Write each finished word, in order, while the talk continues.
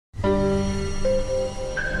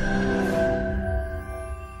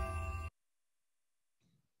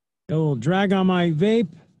It'll drag on my vape,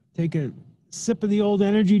 take a sip of the old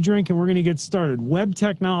energy drink, and we're going to get started. Web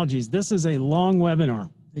technologies. This is a long webinar.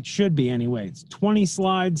 It should be anyway. It's 20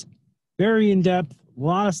 slides, very in-depth, a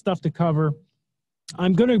lot of stuff to cover.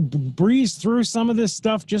 I'm going to breeze through some of this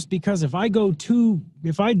stuff just because if I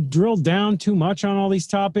drill down too much on all these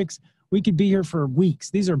topics, we could be here for weeks.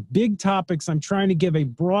 These are big topics. I'm trying to give a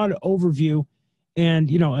broad overview and,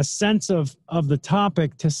 a sense of the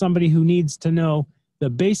topic to somebody who needs to know the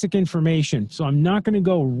basic information. So I'm not going to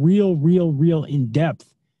go real in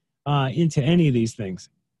depth into any of these things.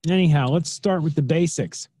 Anyhow, let's start with the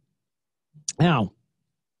basics. Now,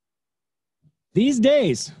 these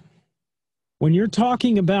days, when you're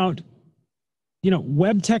talking about,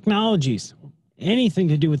 web technologies, anything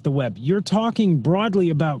to do with the web, you're talking broadly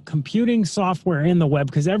about computing software and the web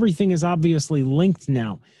because everything is obviously linked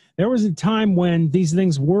now. There was a time when these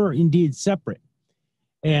things were indeed separate.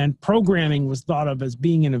 And programming was thought of as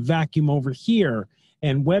being in a vacuum over here,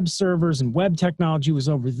 and web servers and web technology was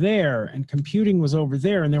over there, and computing was over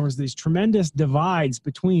there, and there was these tremendous divides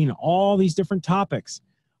between all these different topics,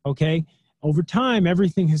 okay? Over time,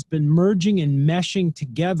 everything has been merging and meshing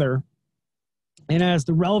together, and as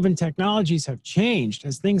the relevant technologies have changed,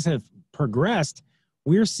 as things have progressed,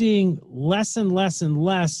 we're seeing less and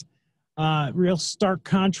less real stark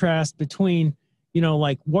contrast between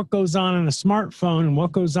like what goes on a smartphone and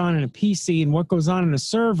what goes on in a PC and what goes on in a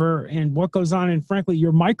server and what goes on in, frankly,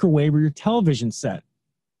 your microwave or your television set.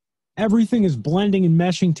 Everything is blending and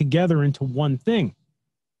meshing together into one thing.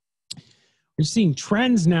 We're seeing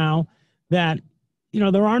trends now that,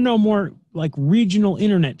 there are no more like regional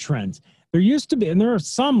internet trends. There used to be, and there are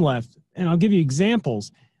some left, and I'll give you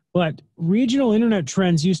examples. But regional internet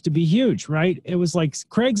trends used to be huge, right? It was like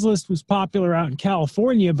Craigslist was popular out in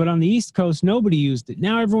California, but on the East Coast, nobody used it.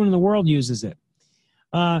 Now everyone in the world uses it.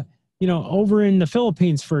 Over in the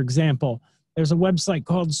Philippines, for example, there's a website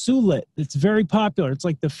called Sulit that's very popular. It's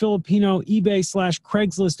like the Filipino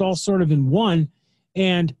eBay/Craigslist all sort of in one,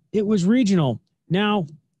 and it was regional. Now,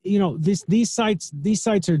 these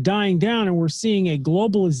sites are dying down, and we're seeing a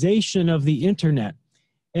globalization of the internet.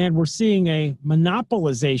 And we're seeing a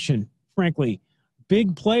monopolization, frankly.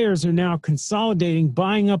 Big players are now consolidating,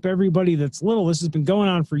 buying up everybody that's little. This has been going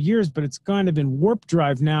on for years, but it's kind of in warp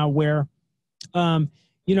drive now where,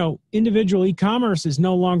 individual e-commerce is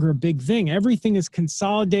no longer a big thing. Everything is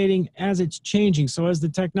consolidating as it's changing. So as the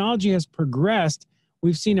technology has progressed,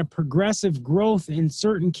 we've seen a progressive growth in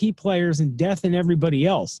certain key players and death in everybody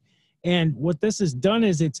else. And what this has done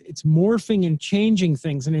is it's morphing and changing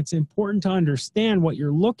things. And it's important to understand what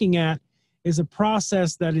you're looking at is a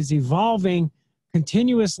process that is evolving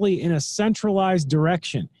continuously in a centralized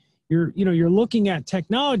direction. You're looking at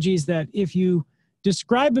technologies that if you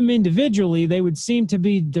describe them individually, they would seem to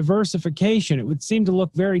be diversification. It would seem to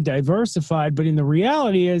look very diversified, but in the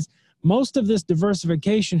reality is most of this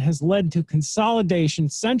diversification has led to consolidation,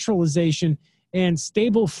 centralization, and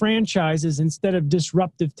stable franchises instead of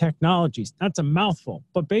disruptive technologies. That's a mouthful.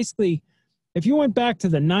 But basically, if you went back to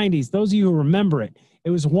the 90s, those of you who remember it,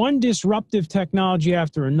 it was one disruptive technology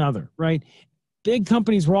after another, right? Big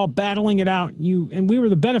companies were all battling it out. And we were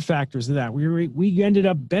the benefactors of that. We ended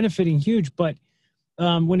up benefiting huge. But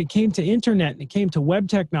when it came to internet and it came to web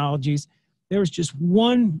technologies, there was just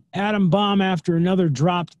one atom bomb after another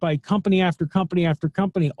dropped by company after company after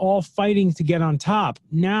company, all fighting to get on top.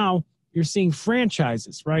 Now, you're seeing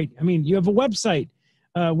franchises, right? I mean, you have a website,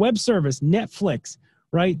 web service, Netflix,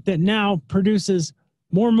 right, that now produces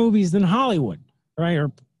more movies than Hollywood, right,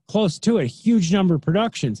 or close to it, a huge number of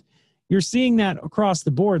productions. You're seeing that across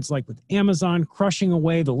the boards, like with Amazon crushing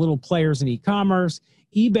away the little players in e-commerce,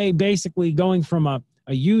 eBay basically going from a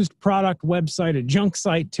used product website, a junk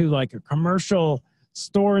site, to like a commercial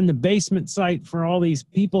store in the basement site for all these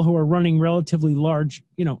people who are running relatively large,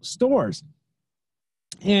 stores.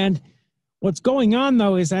 And what's going on,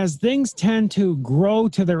 though, is as things tend to grow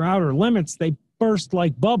to their outer limits, they burst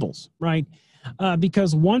like bubbles, right?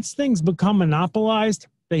 Because once things become monopolized,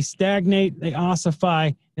 they stagnate, they ossify,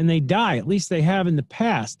 and they die. At least they have in the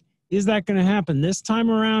past. Is that going to happen this time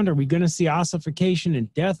around? Are we going to see ossification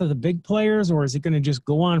and death of the big players, or is it going to just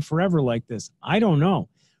go on forever like this? I don't know.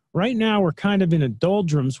 Right now, we're kind of in a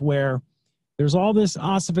doldrums where there's all this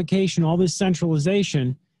ossification, all this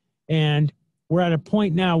centralization, and we're at a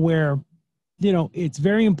point now where, it's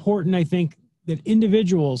very important, I think, that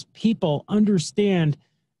individuals, people understand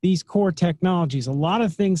these core technologies. A lot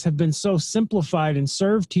of things have been so simplified and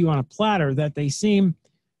served to you on a platter that they seem,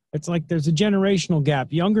 it's like there's a generational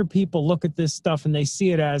gap. Younger people look at this stuff and they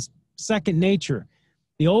see it as second nature.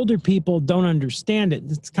 The older people don't understand it.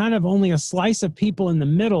 It's kind of only a slice of people in the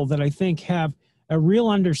middle that I think have a real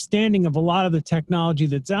understanding of a lot of the technology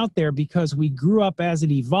that's out there because we grew up as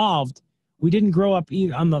it evolved. We didn't grow up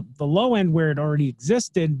on the low end where it already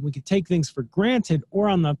existed. We could take things for granted, or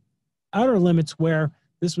on the outer limits where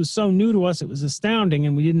this was so new to us, it was astounding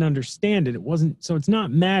and we didn't understand it. It wasn't, so it's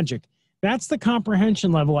not magic. That's the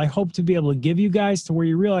comprehension level I hope to be able to give you guys, to where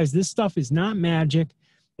you realize this stuff is not magic.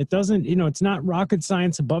 It doesn't, it's not rocket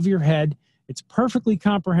science above your head. It's perfectly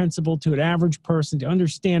comprehensible to an average person to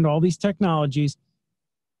understand all these technologies.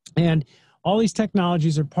 And all these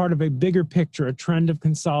technologies are part of a bigger picture, a trend of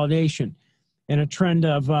consolidation, and a trend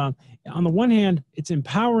of, on the one hand, it's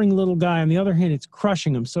empowering the little guy. On the other hand, it's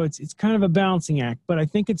crushing him. So it's kind of a balancing act, but I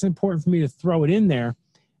think it's important for me to throw it in there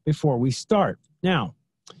before we start. Now,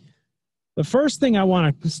 the first thing I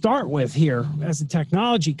want to start with here as a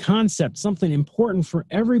technology concept, something important for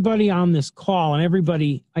everybody on this call and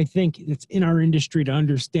everybody I think that's in our industry to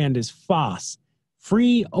understand, is FOSS,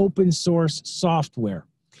 free open source software,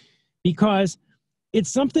 because it's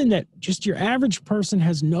something that just your average person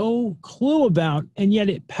has no clue about, and yet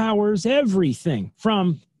it powers everything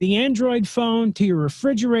from the Android phone to your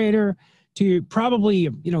refrigerator to probably,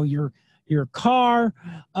 your car.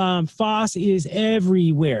 FOSS is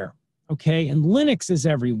everywhere. Okay, and Linux is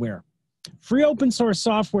everywhere. Free open source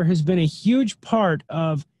software has been a huge part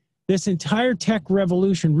of this entire tech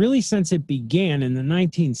revolution, really since it began in the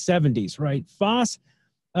 1970s, right? FOSS,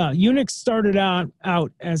 Unix started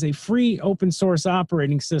out as a free open source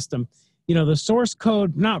operating system. The source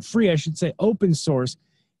code, not free, I should say open source.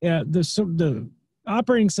 The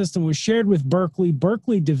operating system was shared with Berkeley.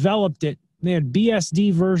 Berkeley developed it. They had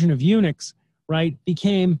BSD version of Unix, right?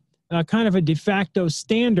 Became kind of a de facto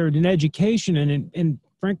standard in education and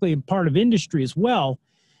frankly, a part of industry as well.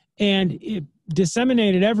 And it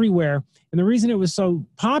disseminated everywhere. And the reason it was so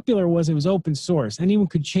popular was it was open source. Anyone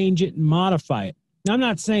could change it and modify it. Now, I'm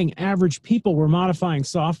not saying average people were modifying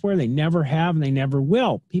software. They never have and they never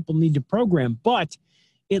will. People need to program. But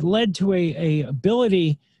it led to a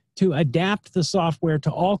ability to adapt the software to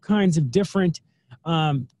all kinds of different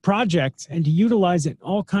projects and to utilize it in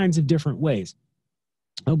all kinds of different ways.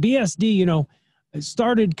 Now, BSD,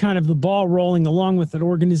 started kind of the ball rolling along with an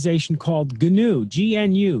organization called GNU,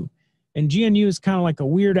 G-N-U. And GNU is kind of like a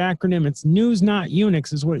weird acronym. It's News Not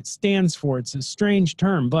Unix is what it stands for. It's a strange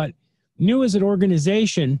term, but GNU is an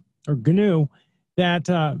organization, or GNU,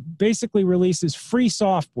 that basically releases free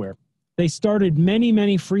software. They started many,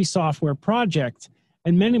 many free software projects,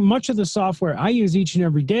 and much of the software I use each and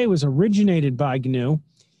every day was originated by GNU,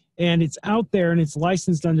 and it's out there and it's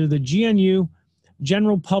licensed under the GNU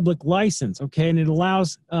General Public License, okay? And it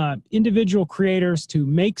allows individual creators to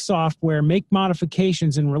make software, make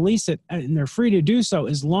modifications, and release it, and they're free to do so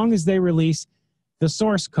as long as they release the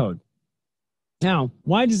source code. Now,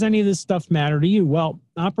 why does any of this stuff matter to you? Well,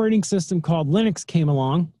 an operating system called Linux came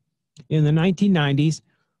along in the 1990s.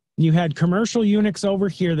 You had commercial Unix over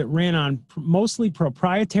here that ran on mostly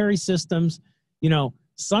proprietary systems,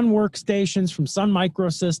 Sun workstations from Sun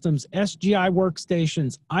Microsystems, SGI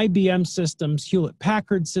workstations, IBM systems,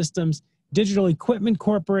 Hewlett-Packard systems, Digital Equipment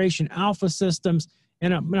Corporation, Alpha systems,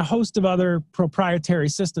 and a host of other proprietary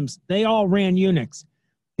systems. They all ran Unix,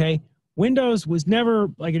 okay? Windows was never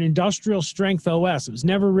like an industrial strength OS. It was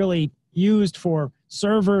never really used for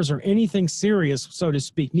servers or anything serious, so to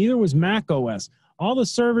speak. Neither was Mac OS. All the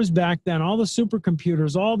servers back then, all the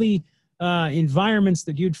supercomputers, all the environments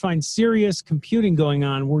that you'd find serious computing going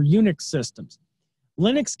on were Unix systems.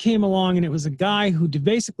 Linux came along, and it was a guy who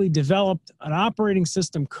basically developed an operating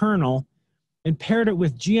system kernel and paired it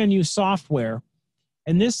with GNU software.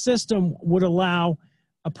 And this system would allow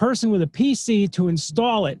a person with a PC to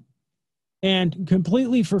install it, and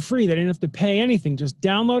completely for free. They didn't have to pay anything. Just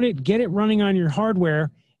download it, get it running on your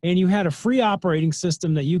hardware, and you had a free operating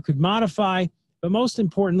system that you could modify. But most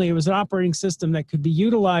importantly, it was an operating system that could be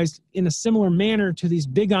utilized in a similar manner to these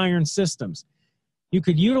big iron systems. You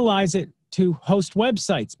could utilize it to host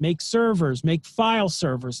websites, make servers, make file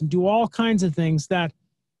servers, and do all kinds of things that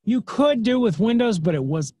you could do with Windows, but it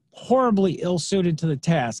was horribly ill-suited to the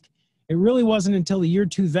task. It really wasn't until the year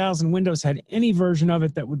 2000 Windows had any version of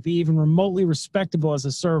it that would be even remotely respectable as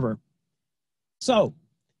a server. So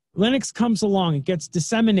Linux comes along, it gets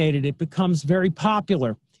disseminated, it becomes very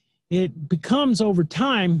popular. It becomes, over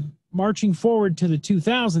time, marching forward to the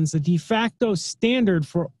 2000s, the de facto standard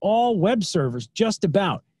for all web servers, just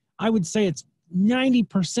about. I would say it's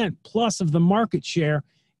 90% plus of the market share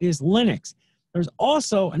is Linux. There's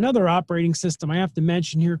also another operating system I have to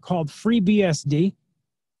mention here called FreeBSD.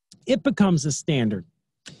 It becomes a standard.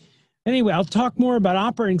 Anyway, I'll talk more about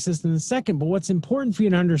operating systems in a second, but what's important for you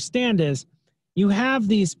to understand is you have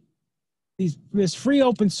this free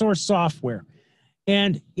open source software.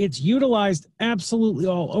 And it's utilized absolutely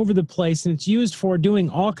all over the place, and it's used for doing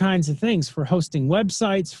all kinds of things, for hosting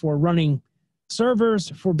websites, for running servers,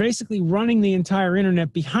 for basically running the entire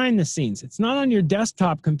internet behind the scenes. It's not on your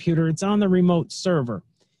desktop computer, it's on the remote server.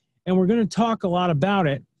 And we're going to talk a lot about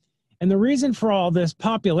it. And the reason for all this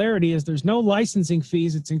popularity is there's no licensing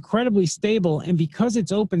fees. It's incredibly stable. And because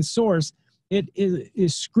it's open source, it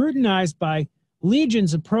is scrutinized by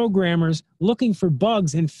legions of programmers looking for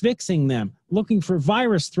bugs and fixing them, looking for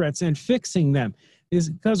virus threats and fixing them. Is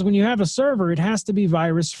because when you have a server, it has to be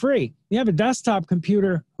virus free. You have a desktop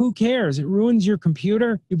computer, who cares? It ruins your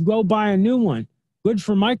computer. You go buy a new one. Good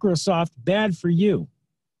for Microsoft, bad for you.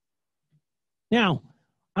 Now,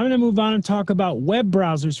 I'm going to move on and talk about web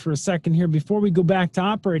browsers for a second here before we go back to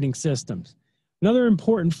operating systems. Another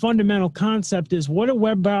important fundamental concept is what a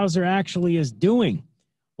web browser actually is doing.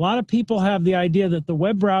 A lot of people have the idea that the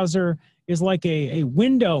web browser is like a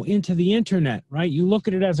window into the internet, right? You look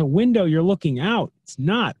at it as a window, you're looking out. It's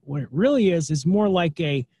not. What it really is more like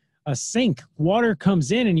a sink. Water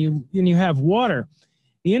comes in and you have water.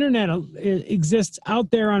 The internet exists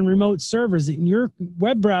out there on remote servers, and your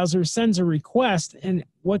web browser sends a request, and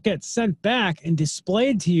what gets sent back and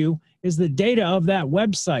displayed to you is the data of that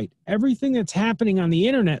website. Everything that's happening on the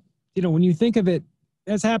internet, when you think of it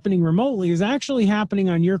as happening remotely, is actually happening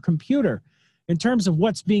on your computer in terms of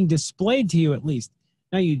what's being displayed to you, at least.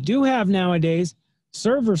 Now, you do have nowadays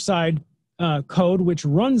server-side code which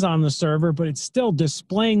runs on the server, but it's still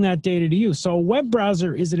displaying that data to you. So a web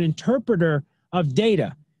browser is an interpreter of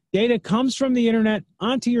data. Data comes from the internet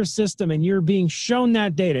onto your system, and you're being shown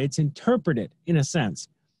that data. It's interpreted in a sense.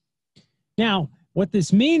 Now, what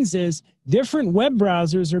this means is different web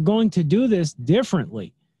browsers are going to do this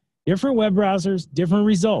differently. Different web browsers, different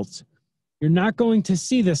results. You're not going to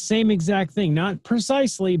see the same exact thing, not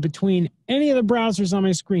precisely between any of the browsers on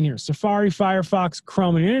my screen here, Safari, Firefox,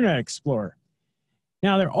 Chrome, and Internet Explorer.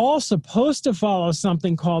 Now, they're all supposed to follow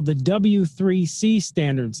something called the W3C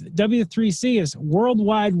standards. W3C is World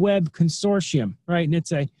Wide Web Consortium, right? And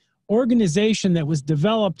it's an organization that was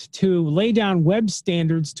developed to lay down web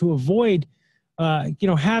standards to avoid,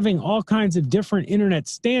 having all kinds of different internet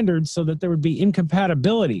standards so that there would be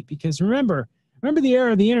incompatibility. Because remember the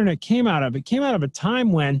era the internet came out of. It came out of a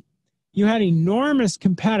time when you had enormous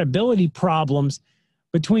compatibility problems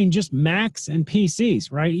between just Macs and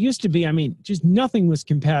PCs, right? It used to be, just nothing was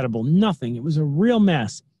compatible, nothing. It was a real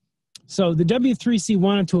mess. So the W3C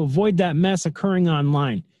wanted to avoid that mess occurring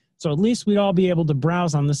online. So at least we'd all be able to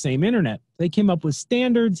browse on the same internet. They came up with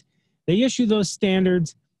standards, they issue those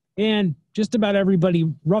standards, and just about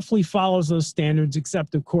everybody roughly follows those standards,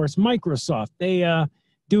 except, of course, Microsoft. They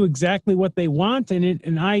do exactly what they want,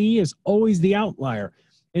 and IE is always the outlier.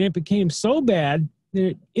 And it became so bad,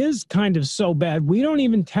 it is kind of so bad, we don't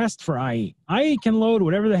even test for IE. IE can load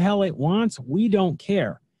whatever the hell it wants. We don't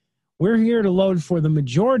care. We're here to load for the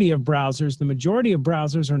majority of browsers. The majority of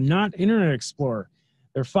browsers are not Internet Explorer.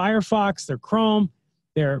 They're Firefox, they're Chrome,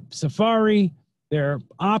 they're Safari, they're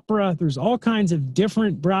Opera. There's all kinds of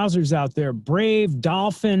different browsers out there. Brave,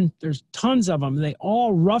 Dolphin, there's tons of them. They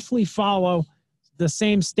all roughly follow the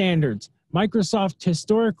same standards. Microsoft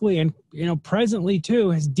historically and presently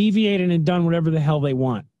too has deviated and done whatever the hell they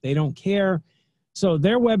want. They don't care. So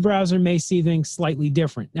their web browser may see things slightly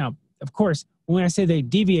different. Now, of course, when I say they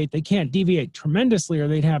deviate, they can't deviate tremendously or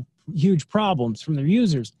they'd have huge problems from their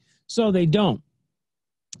users. So they don't.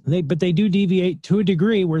 But they do deviate to a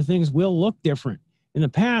degree where things will look different. In the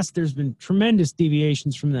past, there's been tremendous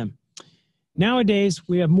deviations from them. Nowadays,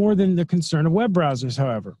 we have more than the concern of web browsers,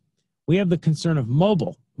 however. We have the concern of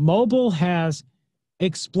mobile. Mobile has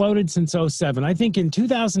exploded since 2007. I think in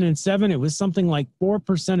 2007, it was something like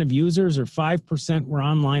 4% of users or 5% were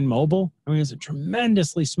online mobile. It's a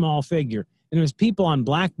tremendously small figure. And it was people on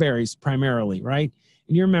BlackBerries primarily, right?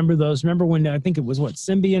 And you remember those. Remember when I think it was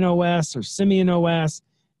Symbian OS or Simian OS,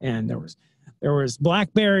 and there was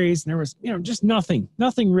BlackBerries, and there was just nothing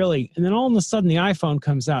really. And then all of a sudden the iPhone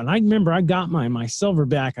comes out, and I remember I got my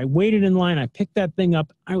Silverback. I waited in line, I picked that thing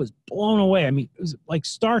up, I was blown away. It was like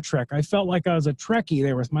Star Trek. I felt like I was a Trekkie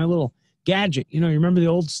there with my little gadget. You remember the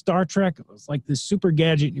old Star Trek? It was like this super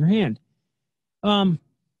gadget in your hand.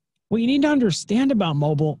 What you need to understand about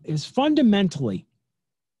mobile is fundamentally,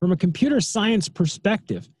 from a computer science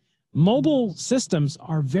perspective, mobile systems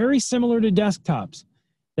are very similar to desktops.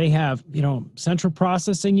 They have, central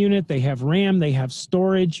processing unit, they have RAM, they have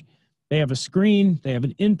storage, they have a screen, they have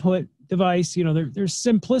an input device.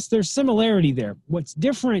 There's similarity there. What's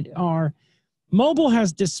different are mobile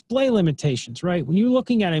has display limitations, right? When you're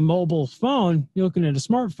looking at a mobile phone, you're looking at a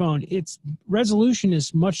smartphone, its resolution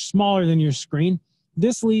is much smaller than your screen.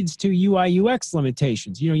 this leads to UI UX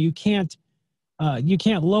limitations. You can't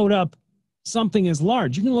load up something as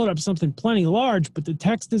large. You can load up something plenty large, but the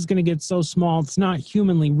text is going to get so small it's not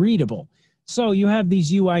humanly readable. So you have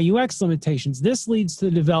these UI UX limitations. This leads to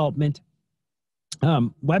the development,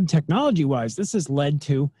 web technology wise, this has led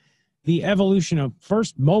to the evolution of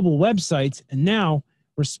first mobile websites and now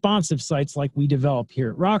responsive sites like we develop here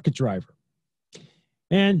at Rocket Driver.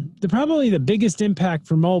 And probably the biggest impact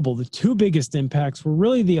for mobile, the two biggest impacts, were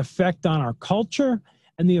really the effect on our culture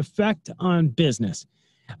and the effect on business.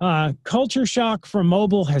 Culture shock from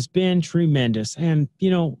mobile has been tremendous. And,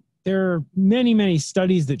 there are many, many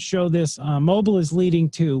studies that show this. Mobile is leading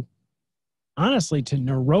to, honestly, to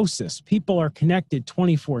neurosis. People are connected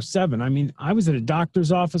 24/7. I mean, I was at a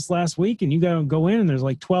doctor's office last week and you go in and there's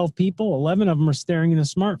like 12 people, 11 of them are staring at a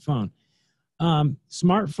smartphone.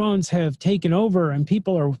 Smartphones have taken over and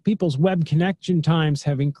people's web connection times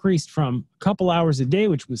have increased from a couple hours a day,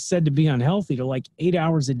 which was said to be unhealthy, to like 8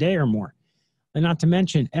 hours a day or more. And not to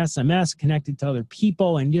mention SMS, connected to other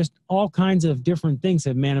people, and just all kinds of different things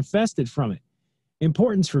have manifested from it.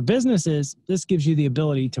 Importance for businesses: this gives you the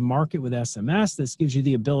ability to market with SMS. This gives you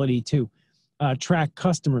the ability to track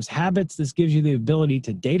customers' habits. This gives you the ability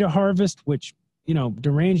to data harvest, which,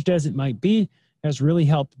 deranged as it might be, has really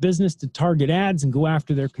helped business to target ads and go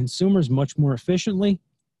after their consumers much more efficiently.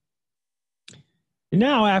 And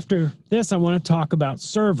now, after this, I want to talk about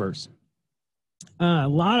servers. A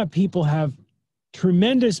lot of people have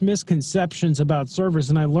tremendous misconceptions about servers,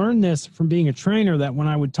 and I learned this from being a trainer, that when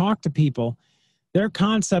I would talk to people, their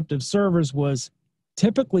concept of servers was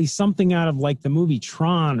typically something out of like the movie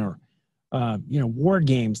Tron or War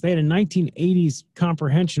Games. They had a 1980s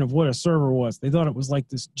comprehension of what a server was. They thought it was like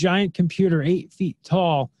this giant computer 8 feet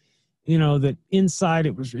tall, that inside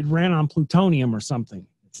it ran on plutonium or something.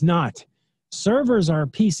 It's not. Servers are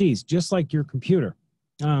PCs, just like your computer.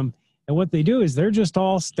 And what they do is they're just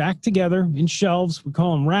all stacked together in shelves. We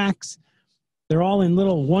call them racks. They're all in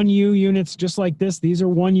little 1U units, just like this. These are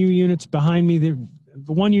 1U units behind me. The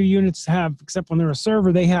 1U units have, except when they're a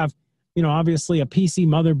server, they have, obviously a PC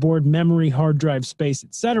motherboard, memory, hard drive space,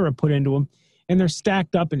 etc. put into them. And they're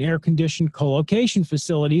stacked up in air-conditioned co-location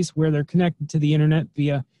facilities where they're connected to the internet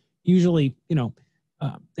via, usually,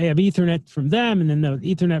 they have Ethernet from them, and then the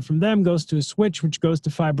Ethernet from them goes to a switch, which goes to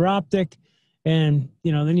fiber optic. And,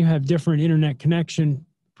 then you have different internet connection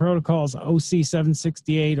protocols, OC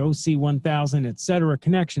 768, OC 1000, et cetera,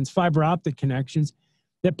 connections, fiber optic connections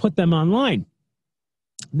that put them online.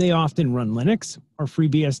 They often run Linux or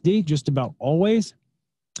FreeBSD, just about always.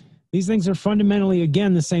 These things are fundamentally,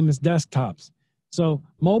 again, the same as desktops. So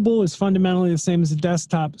mobile is fundamentally the same as a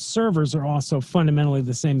desktop. Servers are also fundamentally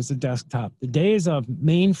the same as a desktop. The days of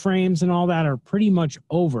mainframes and all that are pretty much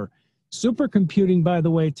over. Supercomputing, by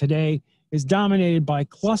the way, today is dominated by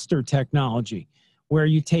cluster technology, where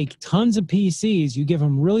you take tons of PCs, you give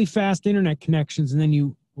them really fast internet connections, and then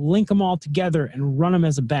you link them all together and run them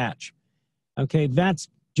as a batch. Okay, that's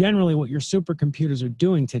generally what your supercomputers are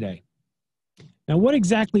doing today. Now, what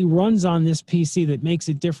exactly runs on this PC that makes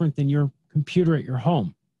it different than your computer at your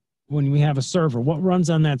home when we have a server? What runs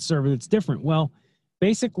on that server that's different? Well,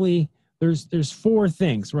 basically, there's four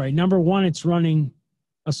things, right? Number one, it's running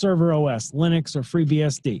a server OS, Linux or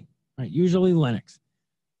FreeBSD. Right, usually Linux.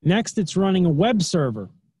 Next, it's running a web server.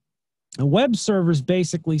 A web server is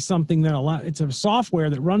basically something that it's a software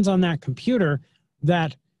that runs on that computer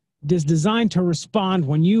that is designed to respond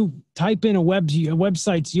when you type in a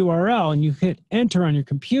website's URL and you hit enter on your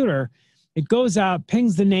computer. It goes out,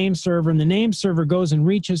 pings the name server, and the name server goes and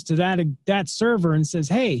reaches to that server and says,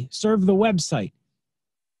 "Hey, serve the website."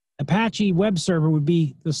 Apache web server would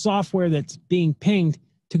be the software that's being pinged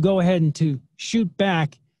to go ahead and to shoot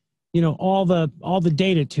back all the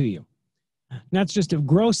data to you. And that's just a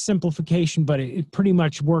gross simplification, but it pretty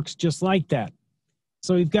much works just like that.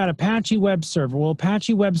 So you've got Apache web server. Well,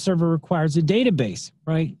 Apache web server requires a database,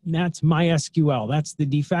 right? And that's MySQL. That's the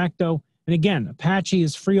de facto. And again, Apache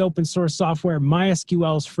is free open source software.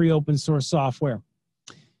 MySQL is free open source software.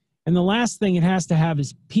 And the last thing it has to have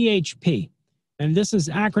is PHP. And this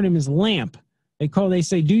acronym is LAMP. They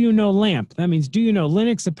say, do you know LAMP? That means, do you know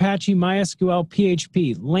Linux, Apache, MySQL,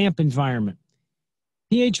 PHP, LAMP environment.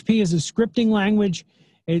 PHP is a scripting language.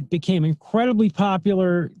 It became incredibly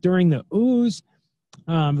popular during the ooze,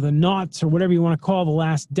 the noughts, or whatever you want to call the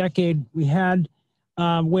last decade we had,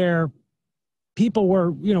 where people were,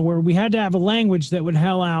 where we had to have a language that would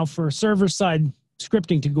allow for server-side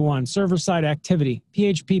scripting to go on, server-side activity.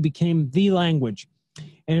 PHP became the language.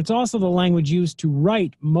 And it's also the language used to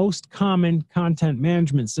write most common content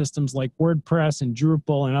management systems like WordPress and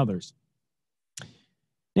Drupal and others.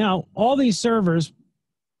 Now, all these servers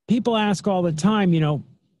people ask all the time,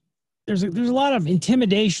 there's a lot of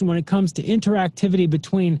intimidation when it comes to interactivity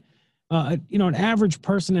between, an average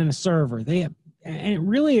person and a server.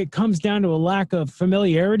 It comes down to a lack of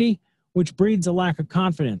familiarity, which breeds a lack of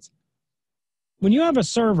confidence. When you have a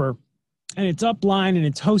server and it's upline and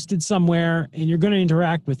it's hosted somewhere and you're going to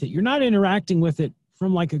interact with it, you're not interacting with it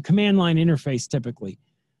from like a command line interface typically.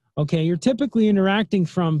 Okay, you're typically interacting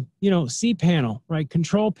from, cPanel, right?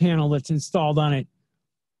 Control panel that's installed on it.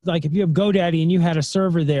 Like if you have GoDaddy and you had a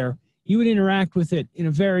server there, you would interact with it in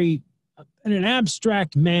an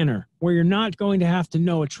abstract manner where you're not going to have to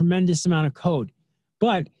know a tremendous amount of code.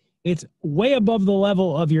 But it's way above the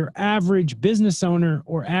level of your average business owner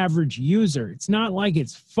or average user. It's not like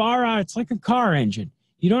it's far out. It's like a car engine.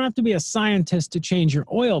 You don't have to be a scientist to change your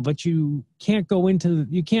oil, but you can't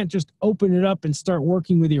just open it up and start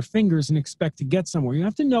working with your fingers and expect to get somewhere. You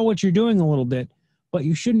have to know what you're doing a little bit, but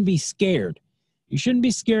you shouldn't be scared. You shouldn't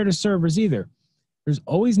be scared of servers either. There's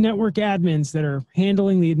always network admins that are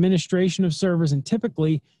handling the administration of servers, and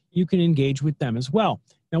typically you can engage with them as well.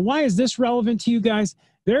 Now, why is this relevant to you guys?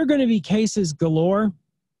 There are going to be cases galore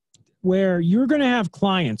where you're going to have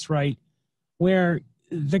clients, right, where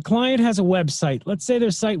the client has a website. Let's say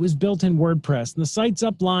their site was built in WordPress, and the site's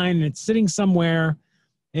upline, and it's sitting somewhere,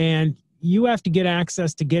 and you have to get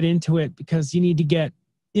access to get into it because you need to get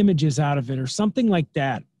images out of it or something like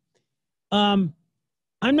that.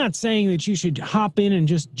 I'm not saying that you should hop in and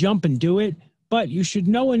just jump and do it, but you should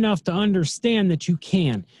know enough to understand that you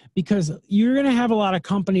can, because you're going to have a lot of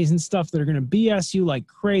companies and stuff that are going to BS you like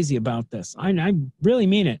crazy about this. I really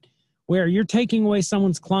mean it, where you're taking away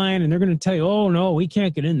someone's client and they're going to tell you, oh, no, we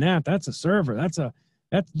can't get in that. That's a server.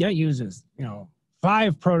 That uses,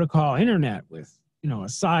 5 protocol internet with, a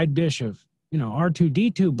side dish of,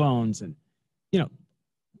 R2D2 bones, and,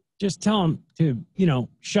 just tell them to,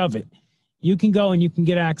 shove it. You can go and you can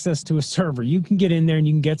get access to a server. You can get in there and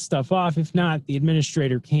you can get stuff off. If not, the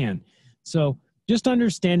administrator can. So just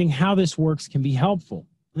understanding how this works can be helpful.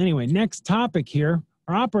 Anyway, next topic here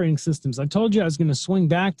are operating systems. I told you I was going to swing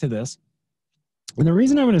back to this. And the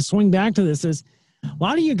reason I'm going to swing back to this is a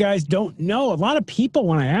lot of you guys don't know. A lot of people,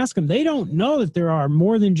 when I ask them, they don't know that there are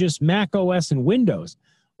more than just Mac OS and Windows.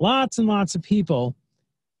 Lots and lots of people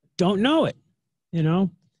don't know it,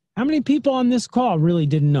 How many people on this call really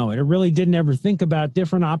didn't know it or really didn't ever think about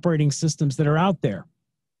different operating systems that are out there?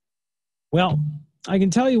 Well, I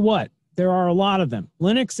can tell you what, there are a lot of them.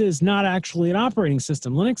 Linux is not actually an operating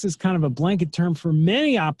system. Linux is kind of a blanket term for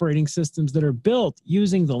many operating systems that are built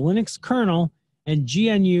using the Linux kernel and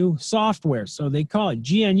GNU software. So they call it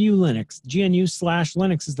GNU Linux.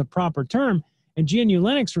 GNU/Linux is the proper term, and GNU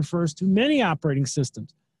Linux refers to many operating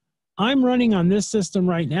systems. I'm running on this system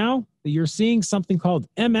right now that you're seeing something called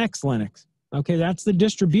MX Linux. Okay, that's the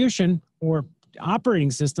distribution or operating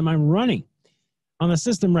system I'm running. On the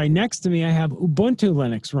system right next to me, I have Ubuntu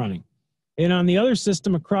Linux running. And on the other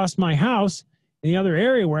system across my house, in the other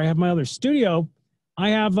area where I have my other studio, I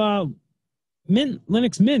have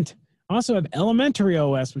Linux Mint. I also have Elementary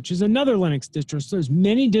OS, which is another Linux distro. So there's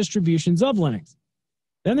many distributions of Linux.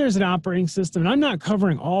 Then there's an operating system, and I'm not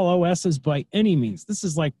covering all OSs by any means. This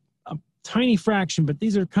is like a tiny fraction, but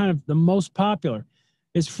these are kind of the most popular,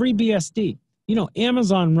 is FreeBSD.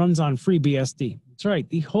 Amazon runs on FreeBSD. That's right.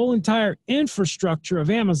 The whole entire infrastructure of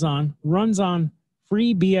Amazon runs on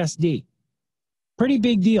FreeBSD. Pretty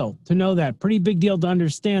big deal to know that. Pretty big deal to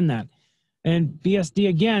understand that. And BSD,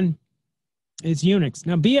 again, is Unix.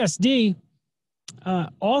 Now, BSD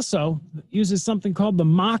also uses something called the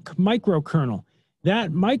Mach microkernel.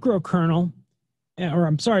 That microkernel,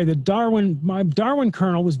 the Darwin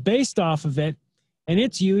kernel was based off of it, and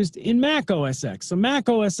it's used in Mac OS X. So Mac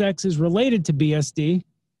OS X is related to BSD,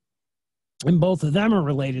 and both of them are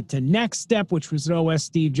related to Next Step, which was an OS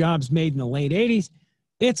Steve Jobs made in the late 80s.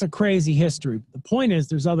 It's a crazy history. The point is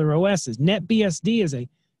there's other OSs. NetBSD is a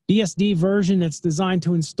BSD version that's designed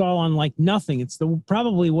to install on like nothing. It's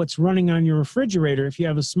probably what's running on your refrigerator. If you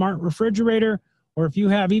have a smart refrigerator, or if you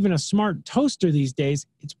have even a smart toaster these days,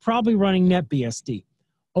 it's probably running NetBSD.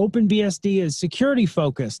 OpenBSD is security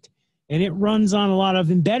focused, and it runs on a lot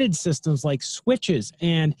of embedded systems like switches,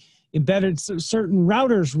 and certain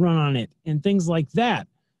routers run on it and things like that.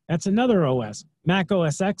 That's another OS. Mac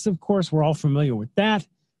OS X, of course, we're all familiar with that.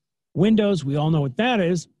 Windows, we all know what that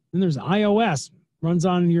is. Then there's iOS, runs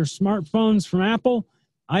on your smartphones from Apple.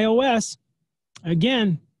 iOS,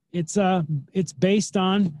 again, it's based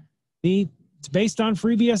on FreeBSD.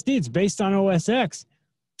 It's based on OS X.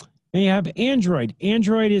 Then you have Android.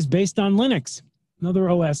 Android is based on Linux, another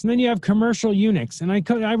OS. And then you have commercial Unix. And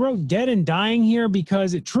I wrote dead and dying here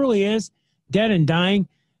because it truly is dead and dying.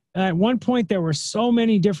 At one point, there were so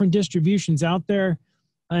many different distributions out there,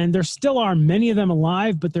 and there still are many of them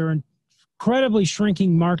alive, but they're incredibly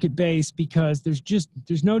shrinking market base because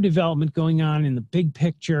there's no development going on in the big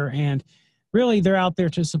picture, and really they're out there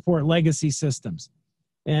to support legacy systems.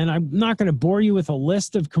 And I'm not going to bore you with a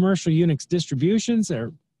list of commercial Unix distributions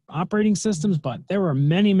or operating systems, but there were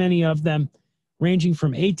many, many of them, ranging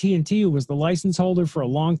from AT&T, who was the license holder for a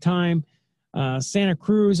long time, Santa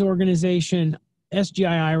Cruz organization,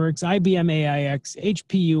 SGI IRIX, IBM AIX,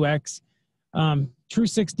 HPUX,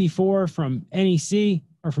 True64 from NEC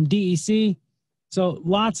or from DEC. So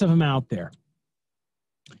lots of them out there.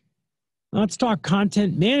 Let's talk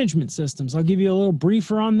content management systems. I'll give you a little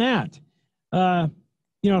briefer on that.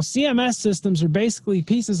 CMS systems are basically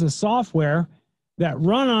pieces of software that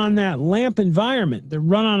run on that LAMP environment, that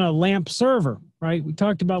run on a LAMP server, right? We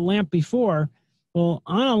talked about LAMP before. Well,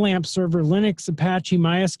 on a LAMP server, Linux, Apache,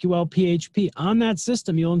 MySQL, PHP, on that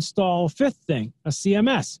system, you'll install a fifth thing, a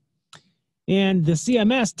CMS. And the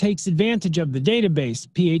CMS takes advantage of the database,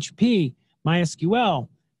 PHP, MySQL.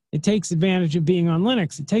 It takes advantage of being on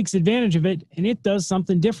Linux. It takes advantage of it, and it does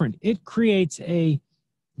something different. It creates a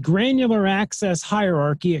granular access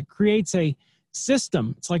hierarchy. It creates a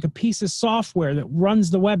system. It's like a piece of software that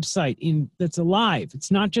runs the website that's alive.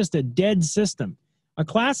 It's not just a dead system. A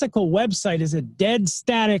classical website is a dead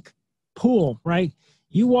static pool, right?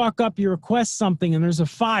 You walk up, you request something, and there's a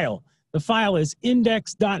file. The file is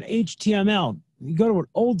index.html. You go to an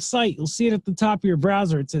old site, you'll see it at the top of your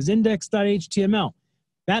browser. It says index.html.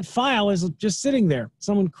 That file is just sitting there.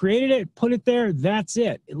 Someone created it, put it there, that's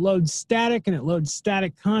it. It loads static, and it loads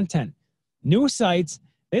static content. New sites,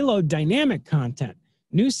 they load dynamic content.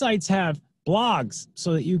 New sites have blogs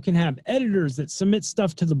so that you can have editors that submit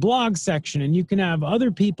stuff to the blog section, and you can have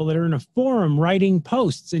other people that are in a forum writing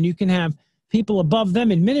posts, and you can have people above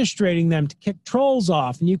them administrating them to kick trolls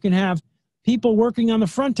off, and you can have people working on the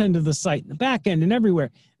front end of the site, and the back end, and everywhere.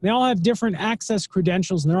 They all have different access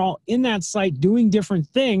credentials, and they're all in that site doing different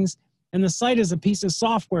things, and the site is a piece of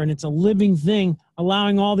software, and it's a living thing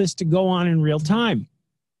allowing all this to go on in real time.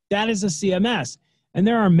 That is a CMS, and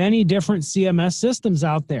there are many different CMS systems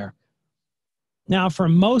out there. Now,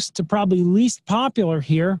 from most to probably least popular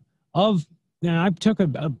here, I took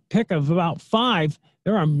a pick of about 5.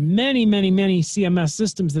 There are many, many, many CMS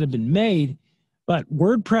systems that have been made, but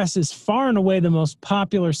WordPress is far and away the most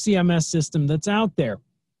popular CMS system that's out there.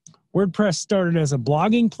 WordPress started as a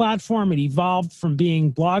blogging platform. It evolved from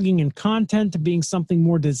being blogging and content to being something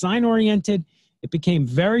more design-oriented. It became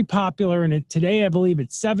very popular, and today I believe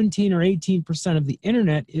it's 17 or 18% of the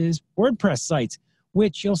internet is WordPress sites,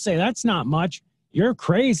 which you'll say, that's not much. You're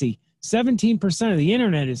crazy. 17% of the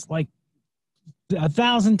internet is like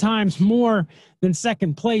 1,000 times more than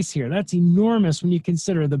second place here. That's enormous when you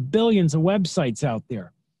consider the billions of websites out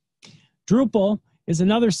there. Drupal is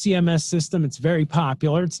another CMS system. It's very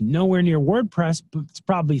popular. It's nowhere near WordPress, but it's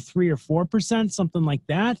probably 3 or 4%, something like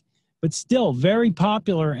that, but still very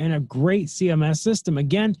popular and a great CMS system.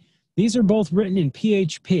 Again, these are both written in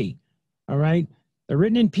PHP, all right? They're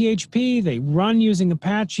written in PHP. They run using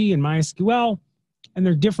Apache and MySQL, and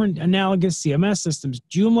they're different analogous CMS systems.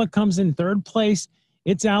 Joomla comes in third place.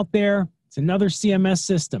 It's out there. It's another CMS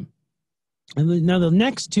system. And now the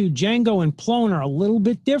next two, Django and Plone, are a little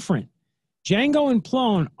bit different. Django and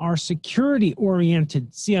Plone are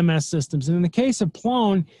security-oriented CMS systems. And in the case of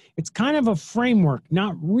Plone, it's kind of a framework,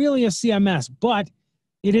 not really a CMS, but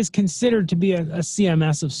it is considered to be a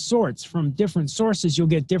CMS of sorts. From different sources, you'll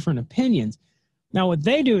get different opinions. Now, what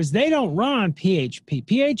they do is they don't run on PHP.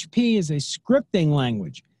 PHP is a scripting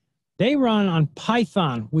language. They run on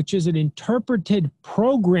Python, which is an interpreted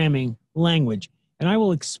programming language. And I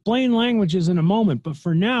will explain languages in a moment, but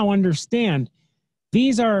for now, understand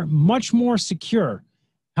these are much more secure.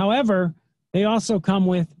 However, they also come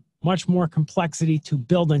with much more complexity to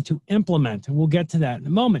build and to implement, and we'll get to that in a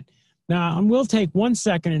moment. Now, we'll take 1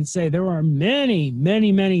 second and say there are many,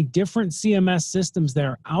 many, many different CMS systems that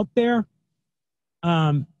are out there.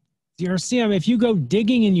 If you go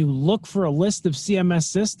digging and you look for a list of CMS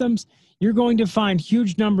systems, you're going to find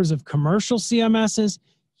huge numbers of commercial CMSs,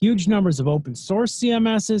 huge numbers of open source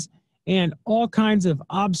CMSs, and all kinds of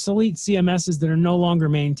obsolete CMSs that are no longer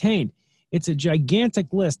maintained. It's a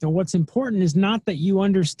gigantic list. And what's important is not that you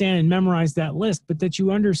understand and memorize that list, but that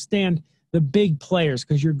you understand the big players,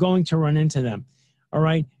 because you're going to run into them. All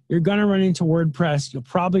right. You're going to run into WordPress. You'll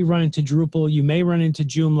probably run into Drupal. You may run into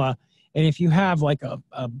Joomla. And if you have like a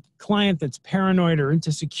client that's paranoid or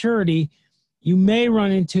into security, you may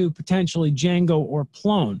run into potentially Django or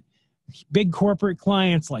Plone. Big corporate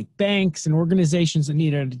clients like banks and organizations that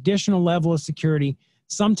need an additional level of security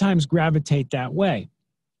sometimes gravitate that way.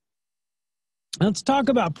 Let's talk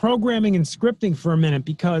about programming and scripting for a minute,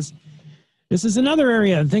 because this is another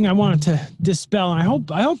area, thing I wanted to dispel. And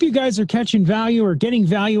I hope you guys are catching value or getting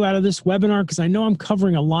value out of this webinar, because I know I'm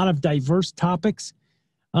covering a lot of diverse topics.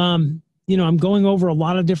 You know, I'm going over a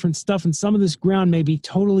lot of different stuff, and some of this ground may be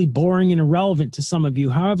totally boring and irrelevant to some of you.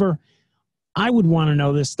 However, I would want to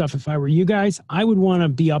know this stuff if I were you guys. I would want to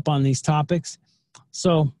be up on these topics.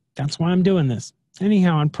 So that's why I'm doing this.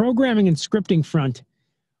 Anyhow, on programming and scripting front,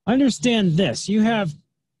 understand this. You have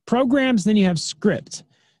programs, then you have scripts.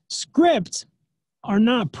 Scripts are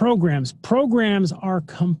not programs. Programs are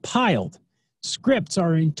compiled. Scripts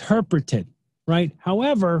are interpreted, right?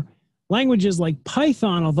 However, languages like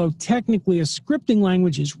Python, although technically a scripting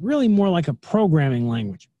language, is really more like a programming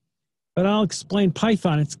language. But I'll explain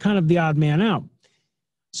Python. It's kind of the odd man out.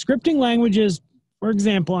 Scripting languages, for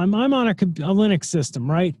example, I'm on a Linux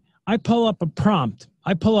system, right? I pull up a prompt.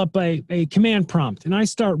 I pull up a command prompt, and I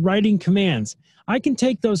start writing commands. I can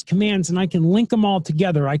take those commands and I can link them all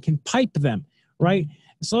together. I can pipe them, right?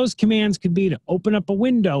 So those commands could be to open up a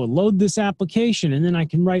window, load this application, and then I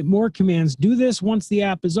can write more commands. Do this once the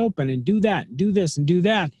app is open, and do that, do this, and do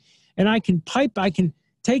that. And I can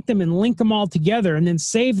take them and link them all together and then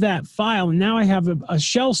save that file. And now I have a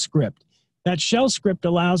shell script. That shell script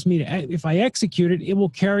allows me to, if I execute it, it will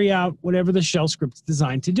carry out whatever the shell script's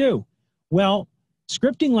designed to do. Well,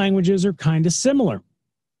 scripting languages are kind of similar.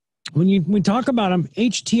 When we talk about them,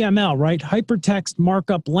 HTML, right? Hypertext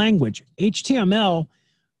Markup Language. HTML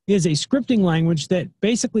is a scripting language that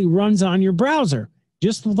basically runs on your browser.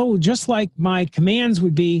 Just like my commands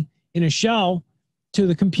would be in a shell to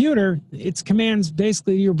the computer, it's commands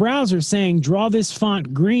basically to your browser saying, draw this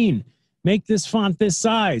font green, make this font this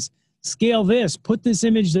size, scale this, put this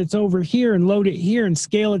image that's over here and load it here and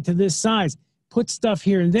scale it to this size, put stuff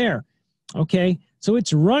here and there. Okay, so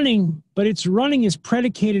it's running, but its running is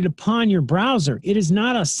predicated upon your browser. It is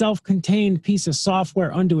not a self-contained piece of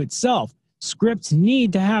software unto itself. Scripts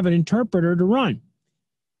need to have an interpreter to run,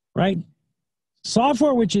 right?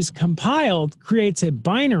 Software which is compiled creates a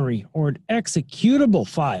binary or an executable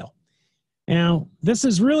file. Now, this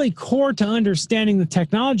is really core to understanding the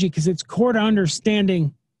technology, because it's core to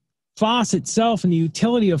understanding FOSS itself and the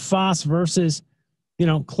utility of FOSS versus,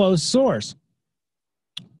 closed source.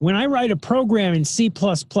 When I write a program in C++,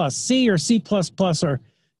 C or C++ are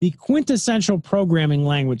the quintessential programming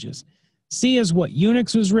languages. C is what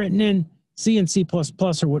Unix was written in. C and C++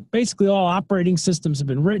 are what basically all operating systems have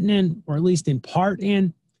been written in, or at least in part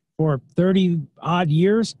in, for 30-odd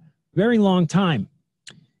years, very long time.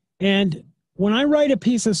 And when I write a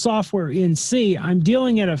piece of software in C, I'm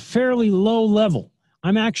dealing at a fairly low level.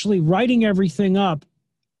 I'm actually writing everything up,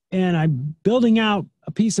 and I'm building out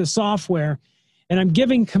a piece of software, and I'm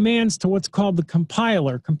giving commands to what's called the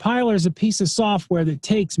compiler. Compiler is a piece of software that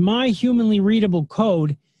takes my humanly readable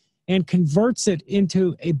code and converts it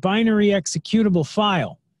into a binary executable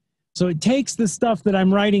file. So it takes the stuff that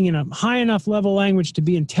I'm writing in a high enough level language to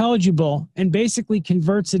be intelligible and basically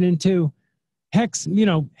converts it into hex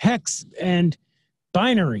and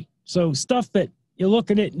binary. So stuff that you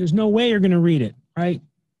look at it and there's no way you're going to read it, right?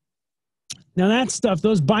 Now that stuff,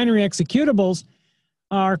 those binary executables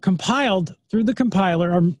are compiled through the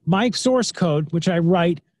compiler, or my source code, which I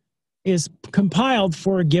write, is compiled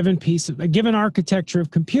for a given architecture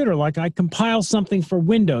of computer. Like I compile something for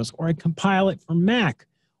Windows, or I compile it for Mac,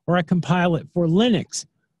 or I compile it for Linux.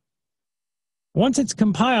 Once it's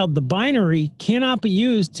compiled, the binary cannot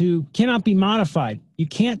be modified. You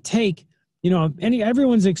can't take,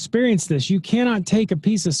 everyone's experienced this. You cannot take a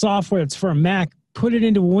piece of software that's for a Mac, put it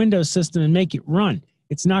into a Windows system and make it run.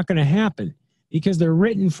 It's not going to happen, because they're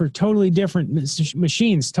written for totally different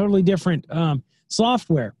machines, totally different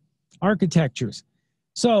software architectures.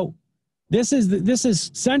 So this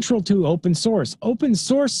is central to open source. Open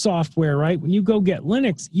source software, right? When you go get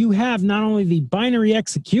Linux, you have not only the binary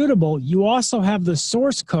executable, you also have the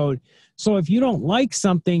source code. So if you don't like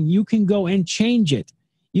something, you can go and change it.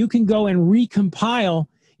 You can go and recompile.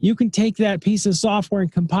 You can take that piece of software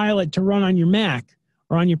and compile it to run on your Mac,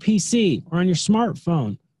 or on your PC, or on your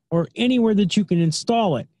smartphone, or anywhere that you can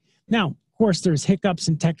install it. Now, of course, there's hiccups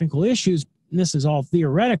and technical issues, and this is all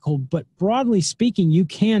theoretical, but broadly speaking, you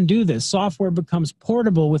can do this. Software becomes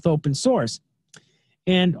portable with open source.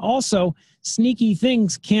 And also, sneaky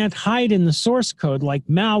things can't hide in the source code, like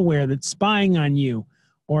malware that's spying on you,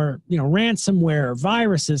 or ransomware, or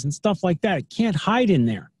viruses and stuff like that. It can't hide in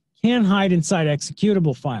there. It can hide inside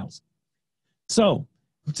executable files. So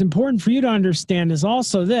what's important for you to understand is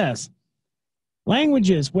also this.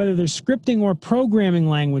 Languages, whether they're scripting or programming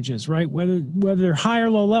languages, right? Whether they're high or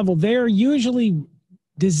low level, they're usually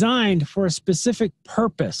designed for a specific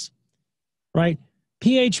purpose. right?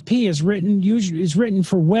 PHP is written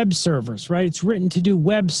for web servers, right? It's written to do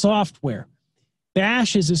web software.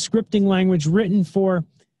 Bash is a scripting language written for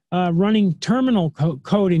running terminal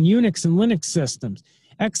code in Unix and Linux systems.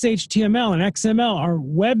 XHTML and XML are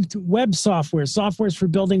web softwares for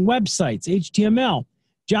building websites. HTML,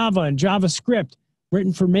 Java and JavaScript,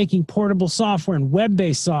 written for making portable software and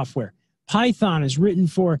web-based software. Python is written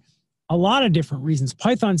for a lot of different reasons.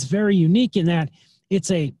 Python's very unique in that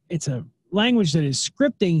it's a language that is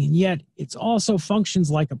scripting, and yet it also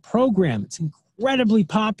functions like a program. It's incredibly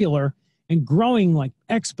popular and growing like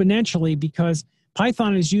exponentially because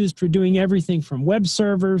Python is used for doing everything from web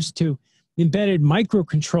servers to embedded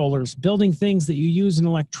microcontrollers, building things that you use in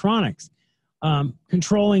electronics,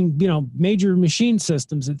 controlling, major machine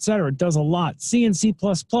systems, et cetera. It does a lot. C and C++,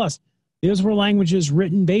 those were languages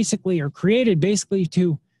written basically or created basically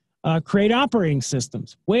to create operating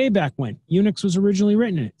systems way back when. Unix was originally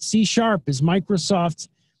written in it. C# is Microsoft's,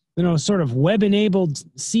 sort of web-enabled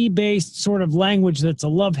C-based sort of language that's a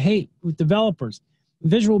love-hate with developers.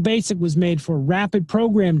 Visual Basic was made for rapid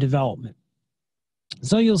program development.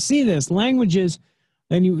 So you'll see this. Languages,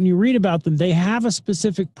 and when you read about them, they have a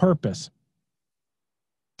specific purpose.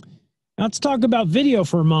 Now let's talk about video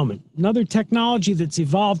for a moment. Another technology that's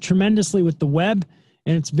evolved tremendously with the web,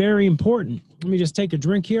 and it's very important. Let me just take a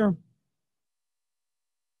drink here.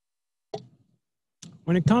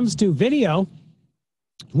 When it comes to video,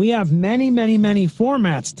 we have many, many, many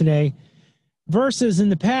formats today versus in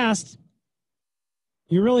the past,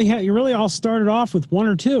 you really all started off with one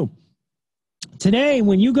or two. Today,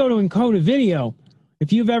 when you go to encode a video,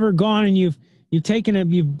 if you've ever gone and you've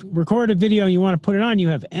recorded a video and you want to put it on, you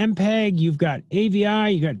have MPEG, you've got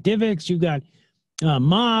AVI, you've got DivX, you've got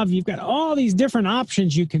MOV, you've got all these different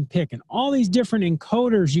options you can pick and all these different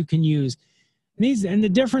encoders you can use. And the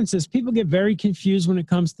differences, people get very confused when it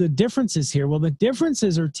comes to the differences here. Well, the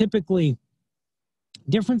differences are typically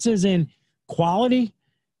differences in quality,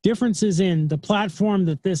 differences in the platform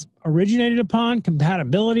that this originated upon,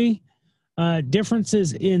 compatibility,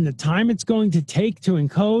 differences in the time it's going to take to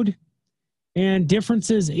encode, and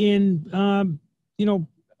differences in,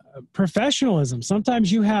 professionalism.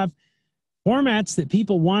 Sometimes you have formats that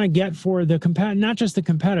people want to get for the not just the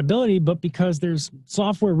compatibility, but because there's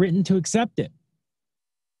software written to accept it.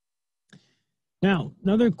 Now,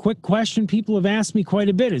 another quick question people have asked me quite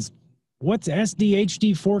a bit is, what's SD,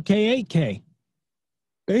 HD, 4K, 8K?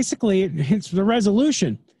 Basically, it's the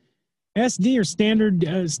resolution. SD or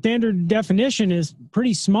standard definition is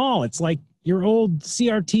pretty small. It's like your old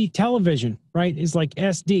CRT television, right? Is like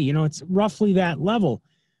SD. It's roughly that level.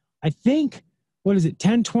 I think, what is it,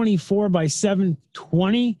 1024 by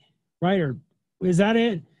 720, right? Or is that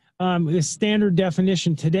it? Is standard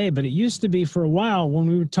definition today, but it used to be for a while when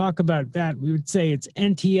we would talk about that, we would say it's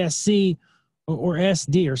NTSC or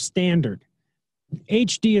SD or standard.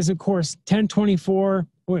 HD is, of course, 1024.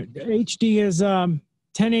 HD is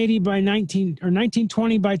 1080 by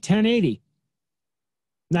 1920 by 1080.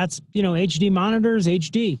 That's, HD monitors,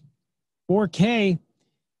 HD. 4K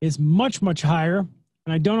is much, much higher.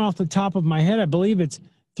 And I don't off the top of my head, I believe it's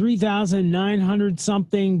 3,900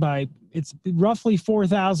 something by, it's roughly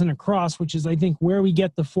 4,000 across, which is, I think, where we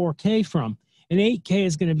get the 4K from. And 8K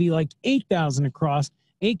is going to be like 8,000 across.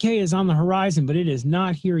 8K is on the horizon, but it is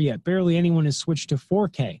not here yet. Barely anyone has switched to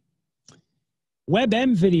 4K.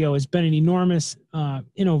 WebM video has been an enormous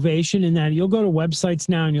innovation in that you'll go to websites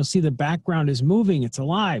now and you'll see the background is moving. It's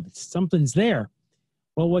alive. Something's there.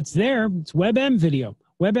 Well, what's there? It's WebM video.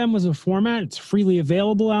 WebM was a format. It's freely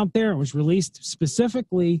available out there. It was released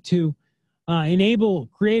specifically to enable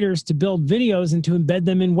creators to build videos and to embed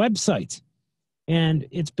them in websites. And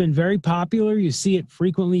it's been very popular. You see it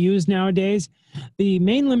frequently used nowadays. The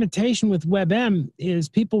main limitation with WebM is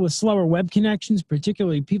people with slower web connections,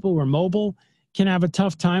 particularly people who are mobile, can have a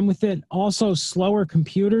tough time with it. Also, slower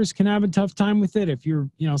computers can have a tough time with it. If you're,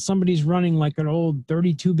 somebody's running like an old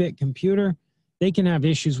 32-bit computer, they can have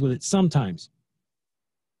issues with it sometimes.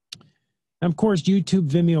 And of course, YouTube,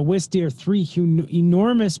 Vimeo, Wistia are three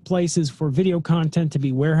enormous places for video content to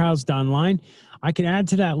be warehoused online. I could add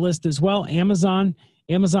to that list as well. Amazon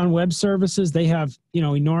Web Services, they have,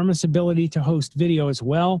 enormous ability to host video as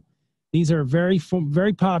well. These are very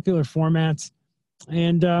popular formats.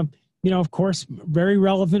 And, of course, very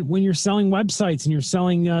relevant when you're selling websites and you're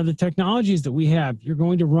selling the technologies that we have. You're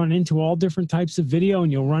going to run into all different types of video,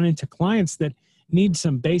 and you'll run into clients that need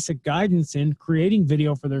some basic guidance in creating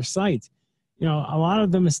video for their sites. A lot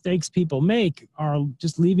of the mistakes people make are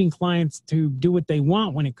just leaving clients to do what they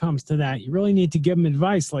want when it comes to that. You really need to give them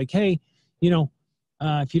advice like, hey,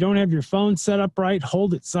 If you don't have your phone set up right,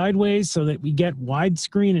 hold it sideways so that we get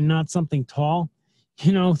widescreen and not something tall,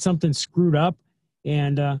 something screwed up.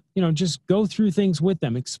 And, just go through things with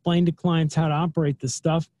them. Explain to clients how to operate this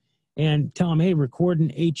stuff and tell them, hey, record in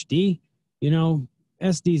HD.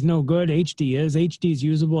 SD is no good. HD is. HD is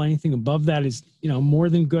usable. Anything above that is, more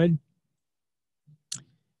than good.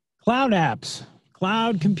 Cloud apps,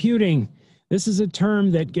 cloud computing. This is a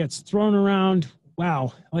term that gets thrown around,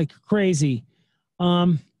 wow, like crazy.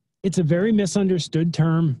 It's a very misunderstood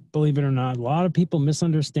term, believe it or not. A lot of people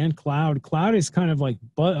misunderstand cloud. Cloud is kind of like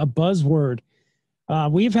a buzzword.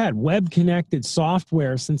 We've had web-connected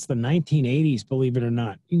software since the 1980s, believe it or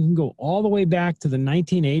not. You can go all the way back to the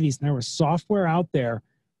 1980s, and there was software out there,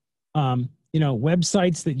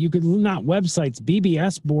 websites that you could, not websites,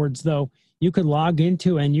 BBS boards, though, you could log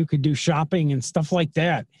into and you could do shopping and stuff like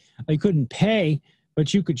that. You couldn't pay,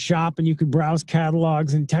 but you could shop and you could browse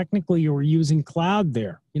catalogs, and technically you were using cloud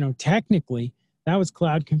there. Technically, that was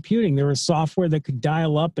cloud computing. There was software that could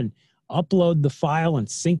dial up and upload the file and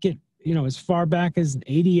sync it, as far back as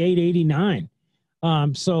 88, 89.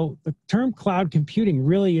 So the term cloud computing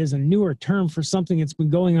really is a newer term for something that's been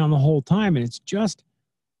going on the whole time, and it's just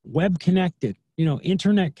web connected,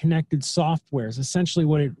 internet connected software is essentially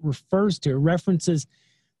what it refers to. It references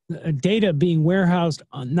data being warehoused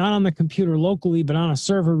not on the computer locally, but on a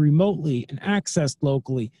server remotely and accessed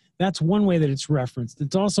locally. That's one way that it's referenced.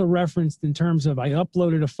 It's also referenced in terms of I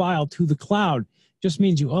uploaded a file to the cloud. Just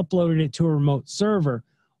means you uploaded it to a remote server.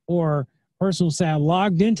 Or a person will say, I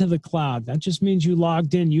logged into the cloud. That just means you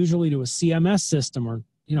logged in usually to a CMS system, or,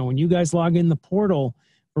 when you guys log in the portal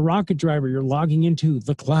for Rocket Driver, you're logging into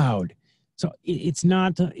the cloud. So it's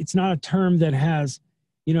not a term that has,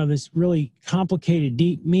 this really complicated,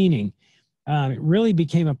 deep meaning. It really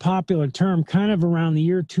became a popular term kind of around the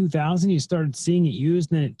year 2000. You started seeing it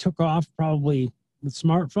used, and then it took off probably with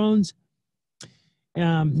smartphones.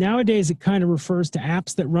 Nowadays, it kind of refers to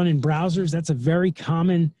apps that run in browsers. That's a very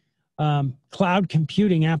common cloud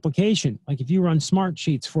computing application. Like if you run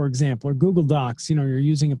Smartsheets, for example, or Google Docs, you're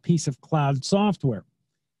using a piece of cloud software.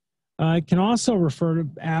 It can also refer to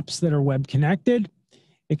apps that are web connected.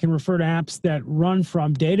 It can refer to apps that run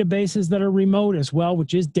from databases that are remote as well,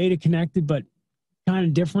 which is data connected, but kind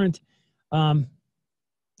of different.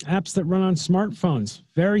 Apps that run on smartphones,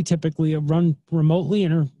 very typically run remotely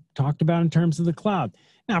and are talked about in terms of the cloud.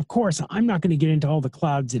 Now, of course, I'm not going to get into all the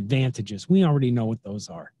cloud's advantages. We already know what those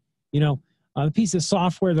are. The piece of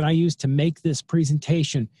software that I use to make this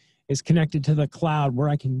presentation is connected to the cloud, where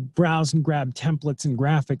I can browse and grab templates and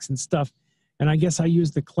graphics and stuff. And I guess I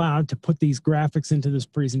use the cloud to put these graphics into this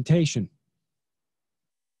presentation.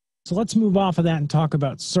 So let's move off of that and talk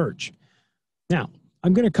about search. Now,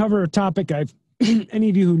 I'm going to cover a topic any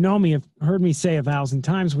of you who know me have heard me say 1,000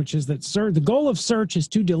 times, which is that the goal of search is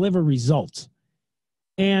to deliver results.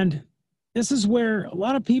 And this is where a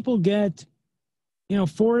lot of people get,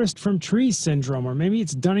 forest from trees syndrome, or maybe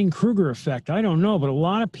it's Dunning-Kruger effect. I don't know, but a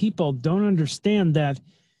lot of people don't understand that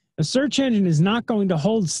a search engine is not going to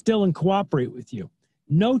hold still and cooperate with you.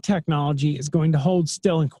 No technology is going to hold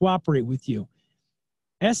still and cooperate with you.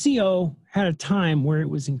 SEO had a time where it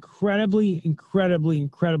was incredibly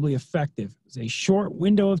effective. It was a short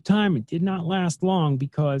window of time. It did not last long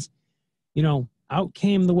because, out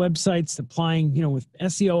came the websites applying, with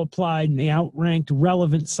SEO applied, and they outranked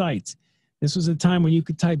relevant sites. This was a time when you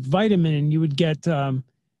could type vitamin and you would get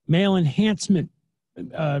male enhancement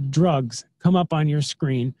drugs come up on your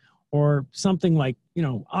screen, or something like,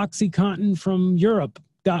 OxyContin from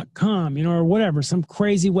Europe.com, or whatever, some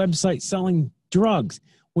crazy website selling drugs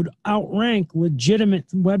would outrank legitimate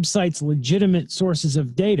websites, legitimate sources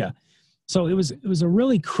of data. So it was a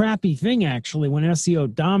really crappy thing, actually, when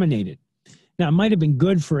SEO dominated. Now, it might have been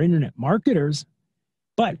good for internet marketers,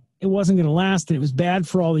 but it wasn't going to last, and it was bad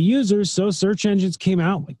for all the users. So search engines came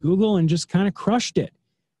out like Google and just kind of crushed it,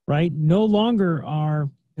 right? No longer are,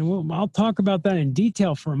 and I'll talk about that in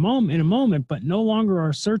detail in a moment, but no longer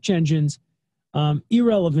are search engines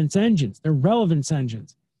irrelevance engines. They're relevance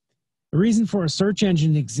engines. The reason for a search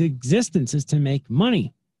engine existence is to make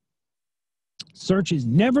money. Search is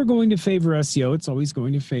never going to favor SEO. It's always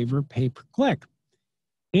going to favor pay-per-click.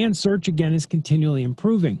 And search, again, is continually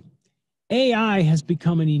improving. AI has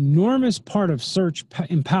become an enormous part of search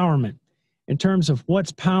empowerment in terms of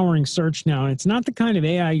what's powering search now. And it's not the kind of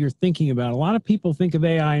AI you're thinking about. A lot of people think of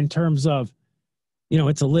AI in terms of,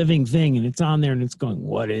 it's a living thing and it's on there and it's going,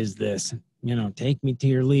 what is this? Take me to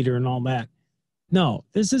your leader and all that. No,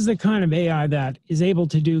 this is the kind of AI that is able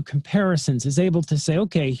to do comparisons, is able to say,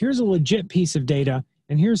 okay, here's a legit piece of data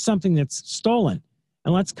and here's something that's stolen.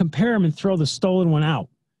 And let's compare them and throw the stolen one out.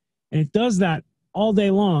 And it does that all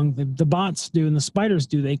day long. The bots do and the spiders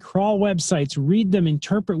do. They crawl websites, read them,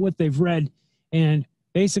 interpret what they've read, and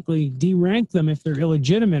basically de-rank them if they're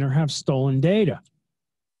illegitimate or have stolen data.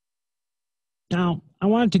 Now, I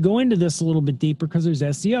wanted to go into this a little bit deeper because there's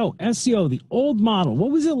SEO. SEO, the old model,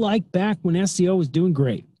 what was it like back when SEO was doing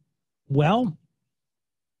great? Well,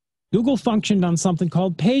 Google functioned on something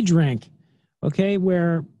called PageRank, okay,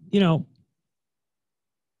 where,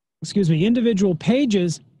 individual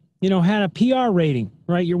pages, had a PR rating,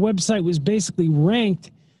 right? Your website was basically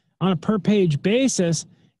ranked on a per page basis.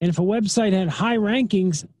 And if a website had high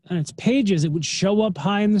rankings on its pages, it would show up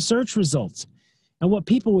high in the search results. And what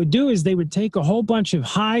people would do is they would take a whole bunch of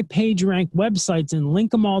high page rank websites and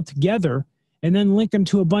link them all together, and then link them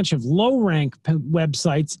to a bunch of low rank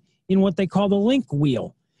websites in what they call the link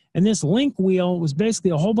wheel. And this link wheel was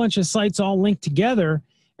basically a whole bunch of sites all linked together.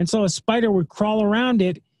 And so a spider would crawl around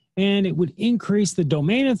it, and it would increase the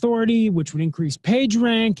domain authority, which would increase page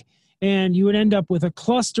rank, and you would end up with a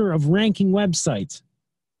cluster of ranking websites.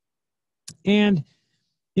 And,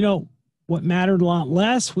 what mattered a lot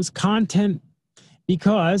less was content,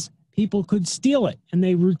 because people could steal it, and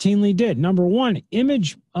they routinely did. Number one,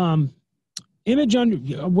 image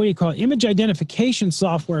identification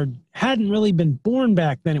software hadn't really been born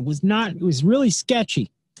back then. It was really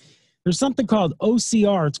sketchy. There's something called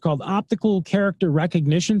OCR. It's called Optical Character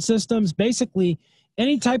Recognition Systems. Basically,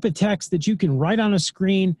 any type of text that you can write on a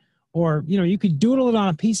screen, or, you could doodle it on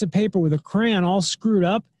a piece of paper with a crayon all screwed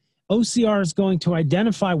up, OCR is going to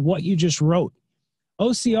identify what you just wrote.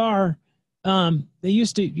 OCR, they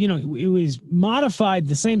used to, it was modified,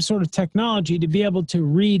 the same sort of technology, to be able to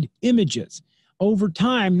read images. Over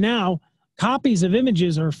time now, copies of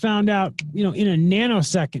images are found out, in a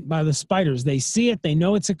nanosecond by the spiders. They see it, they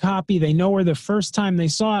know it's a copy, they know where the first time they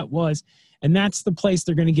saw it was, and that's the place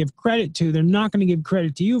they're going to give credit to. They're not going to give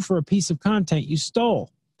credit to you for a piece of content you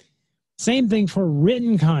stole. Same thing for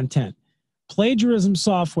written content. Plagiarism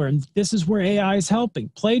software, and this is where AI is helping.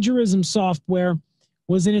 Plagiarism software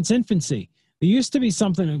was in its infancy. There used to be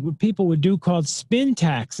something that people would do called spin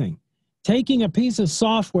taxing, taking a piece of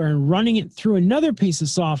software and running it through another piece of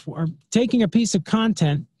software, taking a piece of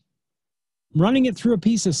content, running it through a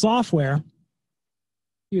piece of software,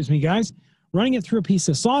 running it through a piece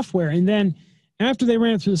of software, and then after they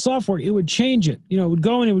ran it through the software, it would change it. It would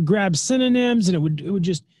go and it would grab synonyms, and it would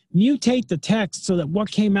just mutate the text so that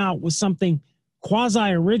what came out was something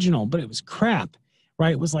quasi-original, but it was crap,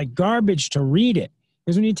 right? It was like garbage to read it.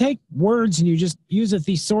 Because when you take words and you just use a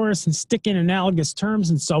thesaurus and stick in analogous terms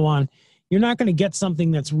and so on, you're not going to get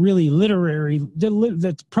something that's really literary,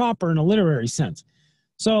 that's proper in a literary sense.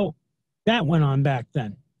 So that went on back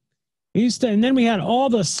then. And then we had all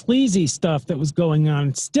the sleazy stuff that was going on.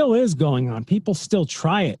 It still is going on. People still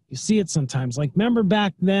try it. You see it sometimes. Like, remember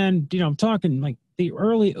back then, I'm talking like the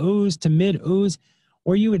early ooze to mid ooze,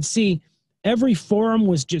 where you would see every forum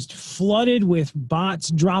was just flooded with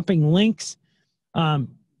bots dropping links.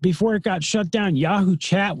 Before it got shut down, Yahoo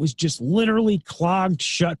Chat was just literally clogged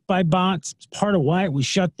shut by bots. It's part of why it was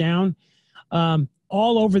shut down.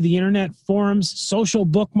 All over the internet, forums, social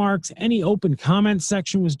bookmarks, any open comment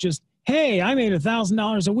section was just, hey, I made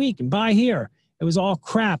 $1,000 a week and buy here. It was all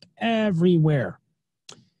crap everywhere.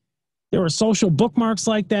 There were social bookmarks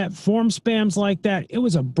like that, forum spams like that. It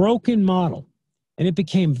was a broken model. And it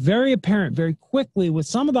became very apparent very quickly with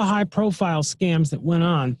some of the high-profile scams that went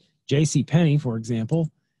on, JCPenney, for example,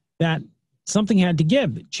 that something had to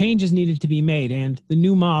give, that changes needed to be made, and the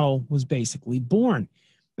new model was basically born.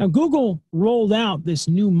 Now, Google rolled out this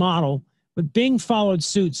new model, but Bing followed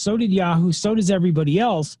suit. So did Yahoo. So does everybody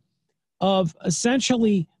else, of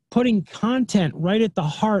essentially putting content right at the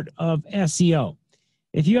heart of SEO.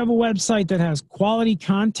 If you have a website that has quality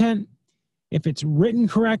content, if it's written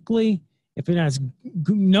correctly, if it has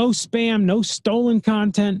no spam, no stolen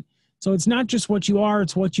content, so it's not just what you are,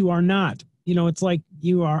 it's what you are not. It's like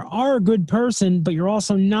you are a good person, but you're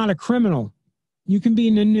also not a criminal. You can be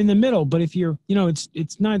in the middle, but if you're,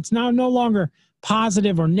 it's now no longer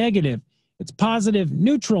positive or negative. It's positive,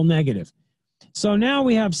 neutral, negative. So now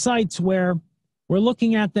we have sites where we're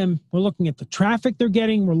looking at them. We're looking at the traffic they're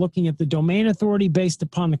getting. We're looking at the domain authority based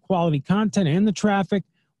upon the quality content and the traffic.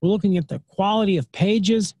 We're looking at the quality of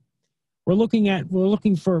pages. We're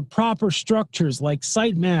looking for proper structures like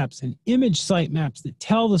sitemaps and image sitemaps that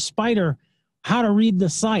tell the spider how to read the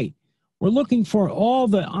site. We're looking for all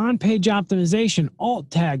the on-page optimization,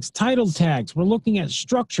 alt tags, title tags. We're looking at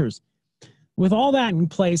structures. With all that in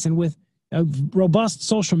place and with a robust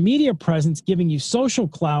social media presence giving you social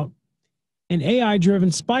clout and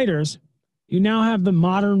AI-driven spiders, you now have the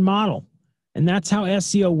modern model. And that's how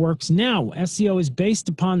SEO works now. SEO is based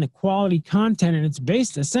upon the quality content, and it's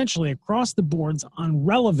based essentially across the boards on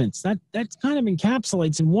relevance. That kind of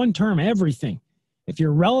encapsulates in one term everything. If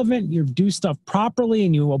you're relevant, you do stuff properly,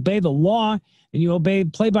 and you obey the law, and you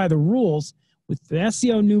play by the rules, with the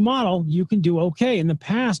SEO new model, you can do okay. In the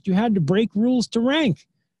past, you had to break rules to rank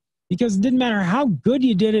because it didn't matter how good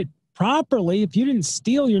you did it properly. If you didn't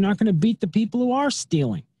steal, you're not going to beat the people who are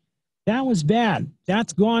stealing. That was bad.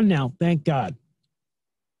 That's gone now, thank God.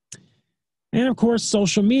 And of course,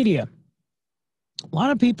 social media. A lot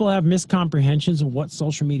of people have miscomprehensions of what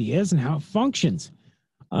social media is and how it functions.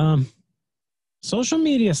 Social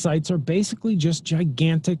media sites are basically just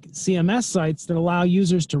gigantic CMS sites that allow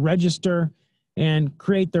users to register and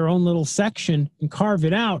create their own little section and carve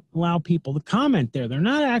it out, allow people to comment there. They're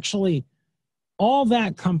not actually all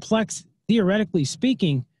that complex, theoretically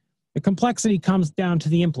speaking. The complexity comes down to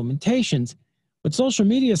the implementations, but social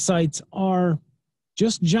media sites are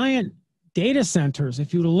just giant data centers.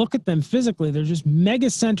 If you were to look at them physically, they're just mega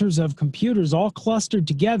centers of computers all clustered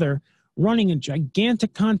together, running a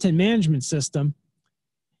gigantic content management system.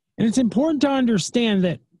 And it's important to understand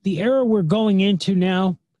that the era we're going into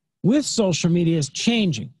now with social media is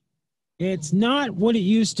changing. It's not what it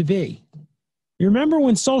used to be. You remember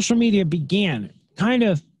when social media began, kind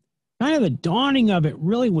of the dawning of it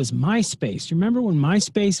really was MySpace. You remember when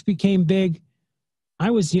MySpace became big?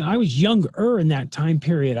 I was younger in that time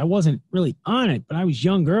period. I wasn't really on it, but I was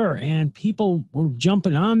younger, and people were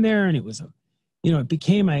jumping on there, and it was it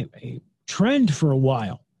became a trend for a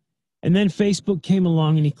while. And then Facebook came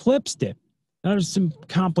along and eclipsed it. Now, there's some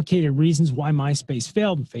complicated reasons why MySpace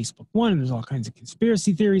failed and Facebook won, and there's all kinds of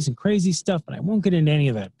conspiracy theories and crazy stuff, but I won't get into any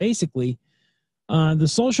of that. Basically, the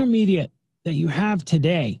social media that you have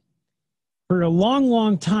today, for a long,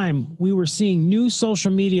 long time, we were seeing new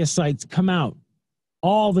social media sites come out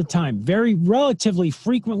all the time, very relatively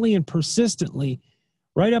frequently and persistently,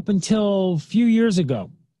 right up until a few years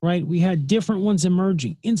ago, right? We had different ones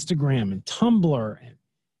emerging, Instagram and Tumblr.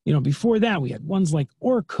 And, before that, we had ones like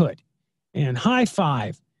Orkut and High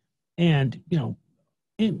Five and,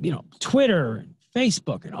 Twitter and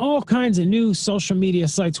Facebook, and all kinds of new social media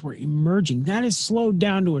sites were emerging. That has slowed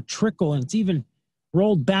down to a trickle, and it's even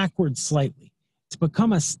rolled backwards slightly. It's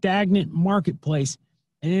become a stagnant marketplace,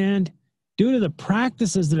 and due to the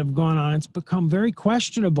practices that have gone on, it's become very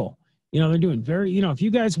questionable. They're doing very, if you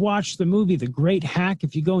guys watch the movie The Great Hack,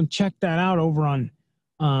 if you go and check that out over on,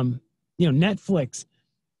 Netflix,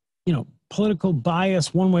 political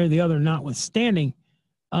bias one way or the other notwithstanding,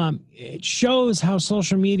 it shows how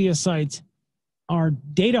social media sites are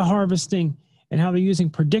data harvesting and how they're using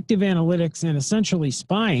predictive analytics and essentially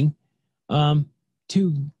spying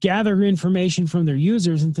to gather information from their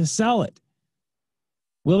users and to sell it.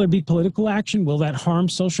 Will there be political action? Will that harm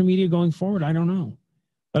social media going forward? I don't know.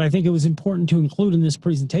 But I think it was important to include in this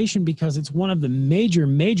presentation because it's one of the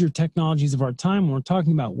major technologies of our time. When we're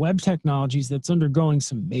talking about web technologies that's undergoing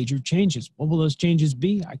some major changes. What will those changes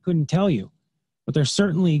be? I couldn't tell you, but there's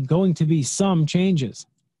certainly going to be some changes.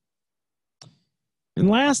 And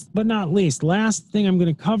last but not least, last thing I'm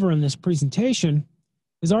going to cover in this presentation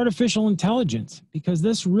is artificial intelligence, because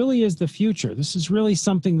this really is the future. This is really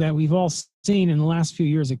something that we've all seen in the last few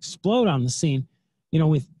years explode on the scene,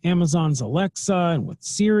 with Amazon's Alexa and with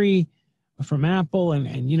Siri from Apple.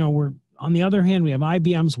 And we're, on the other hand, we have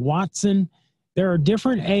IBM's Watson. There are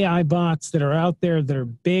different AI bots that are out there that are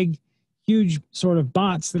big, huge sort of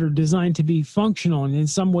bots that are designed to be functional and in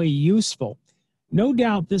some way useful. No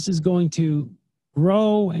doubt this is going to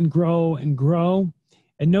grow and grow and grow.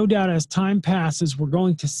 And no doubt as time passes, we're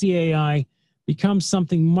going to see AI become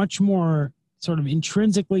something much more sort of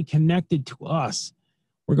intrinsically connected to us.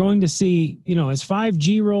 We're going to see, as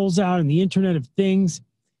 5G rolls out and the Internet of Things,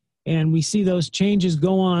 and we see those changes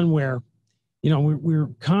go on where, we're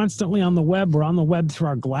constantly on the web. We're on the web through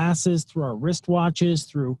our glasses, through our wristwatches,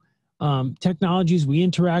 through technologies we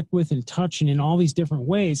interact with and touch, and in all these different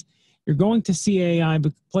ways. You're going to see AI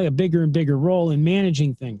play a bigger and bigger role in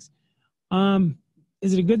managing things.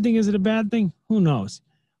 Is it a good thing? Is it a bad thing? Who knows?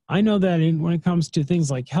 I know that when it comes to things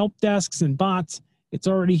like help desks and bots, it's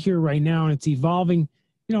already here right now, and it's evolving,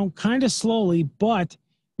 kind of slowly, but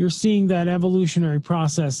you're seeing that evolutionary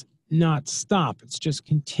process not stop. It's just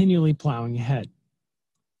continually plowing ahead.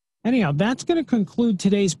 Anyhow, that's going to conclude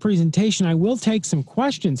today's presentation. I will take some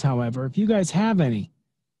questions, however, if you guys have any.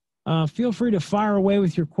 Feel free to fire away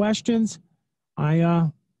with your questions.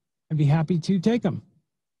 I'd be happy to take them.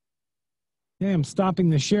 Okay, I'm stopping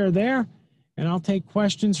the share there, and I'll take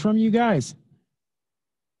questions from you guys.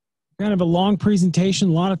 Kind of a long presentation,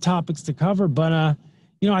 a lot of topics to cover, but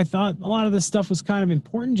you know, I thought a lot of this stuff was kind of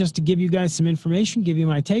important just to give you guys some information, give you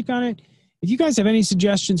my take on it. If you guys have any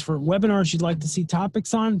suggestions for webinars you'd like to see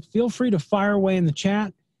topics on, feel free to fire away in the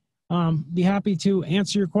chat. Be happy to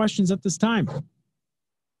answer your questions at this time.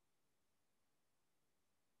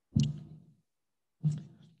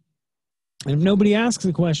 And if nobody asks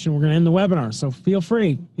a question, we're going to end the webinar. So feel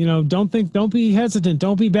free, you know, don't be hesitant.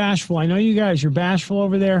 Don't be bashful. I know you guys, you're bashful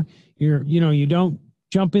over there. You don't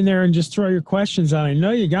jump in there and just throw your questions out. I know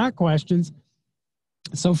you got questions.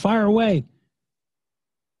 So fire away.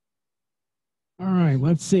 All right,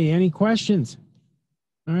 let's see. Any questions?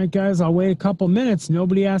 All right, guys, I'll wait a couple minutes.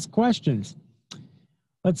 Nobody asked questions.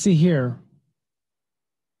 Let's see here.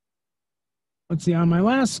 Let's see, on my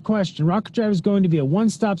last question, Rocket Drive is going to be a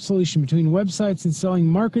one-stop solution between websites and selling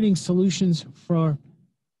marketing solutions for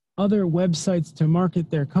other websites to market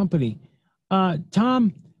their company.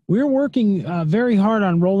 Tom, we're working very hard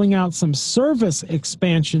on rolling out some service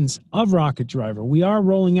expansions of Rocket Driver. We are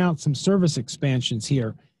rolling out some service expansions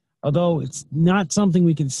here. Although it's not something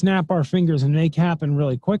we can snap our fingers and make happen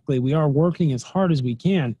really quickly, we are working as hard as we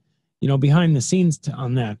can, you know, behind the scenes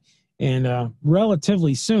on that. And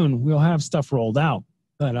relatively soon, we'll have stuff rolled out.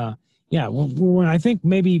 But yeah, I think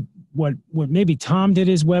maybe what maybe Tom did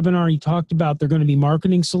his webinar, he talked about they're going to be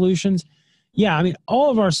marketing solutions. Yeah, I mean,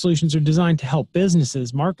 all of our solutions are designed to help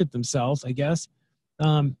businesses market themselves, I guess.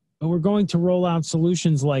 But we're going to roll out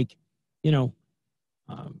solutions like, you know,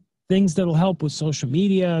 things that will help with social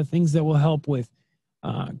media, things that will help with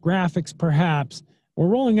graphics, perhaps. We're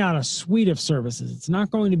rolling out a suite of services. It's not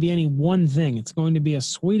going to be any one thing. It's going to be a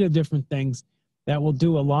suite of different things that will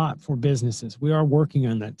do a lot for businesses. We are working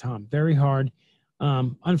on that, Tom, very hard.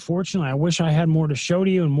 Unfortunately, I wish I had more to show to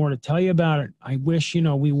you and more to tell you about it. I wish, you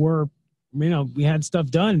know, we had stuff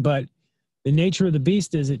done, but the nature of the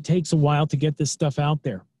beast is it takes a while to get this stuff out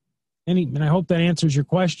there. And I hope that answers your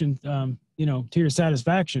question, you know, to your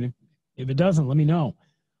satisfaction. If it doesn't, let me know.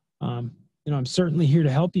 You know, I'm certainly here to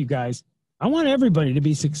help you guys. I want everybody to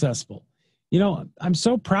be successful. You know, I'm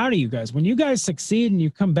so proud of you guys. When you guys succeed and you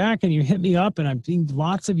come back and you hit me up, and I've seen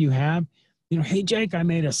lots of you have, you know, hey, Jake, I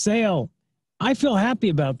made a sale. I feel happy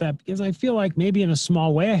about that because I feel like maybe in a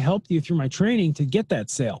small way I helped you through my training to get that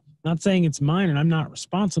sale. Not saying it's mine and I'm not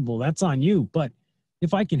responsible. That's on you. But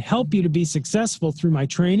if I can help you to be successful through my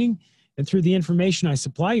training and through the information I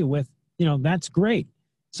supply you with, you know, that's great.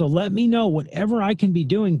 So let me know whatever I can be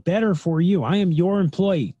doing better for you. I am your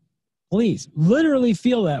employee. Please literally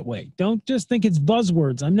feel that way. Don't just think it's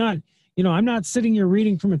buzzwords. I'm not sitting here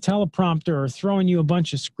reading from a teleprompter or throwing you a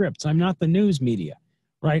bunch of scripts. I'm not the news media,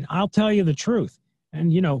 right? I'll tell you the truth.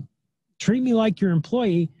 And, you know, treat me like your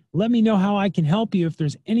employee. Let me know how I can help you. If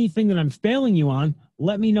there's anything that I'm failing you on,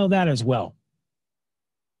 let me know that as well.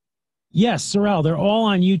 Yes, Sorrel, they're all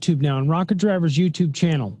on YouTube now, on Rocket Driver's YouTube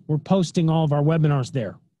channel. We're posting all of our webinars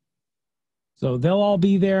there. So they'll all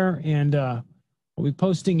be there, and we'll be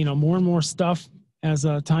posting, you know, more and more stuff as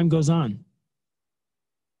time goes on.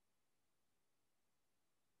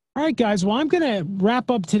 All right, guys. Well, I'm going to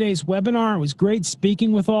wrap up today's webinar. It was great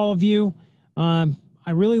speaking with all of you. I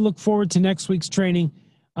really look forward to next week's training.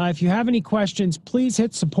 If you have any questions, please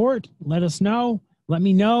hit support. Let us know. Let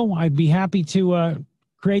me know. I'd be happy to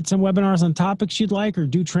create some webinars on topics you'd like or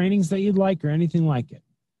do trainings that you'd like or anything like it.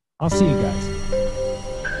 I'll see you guys.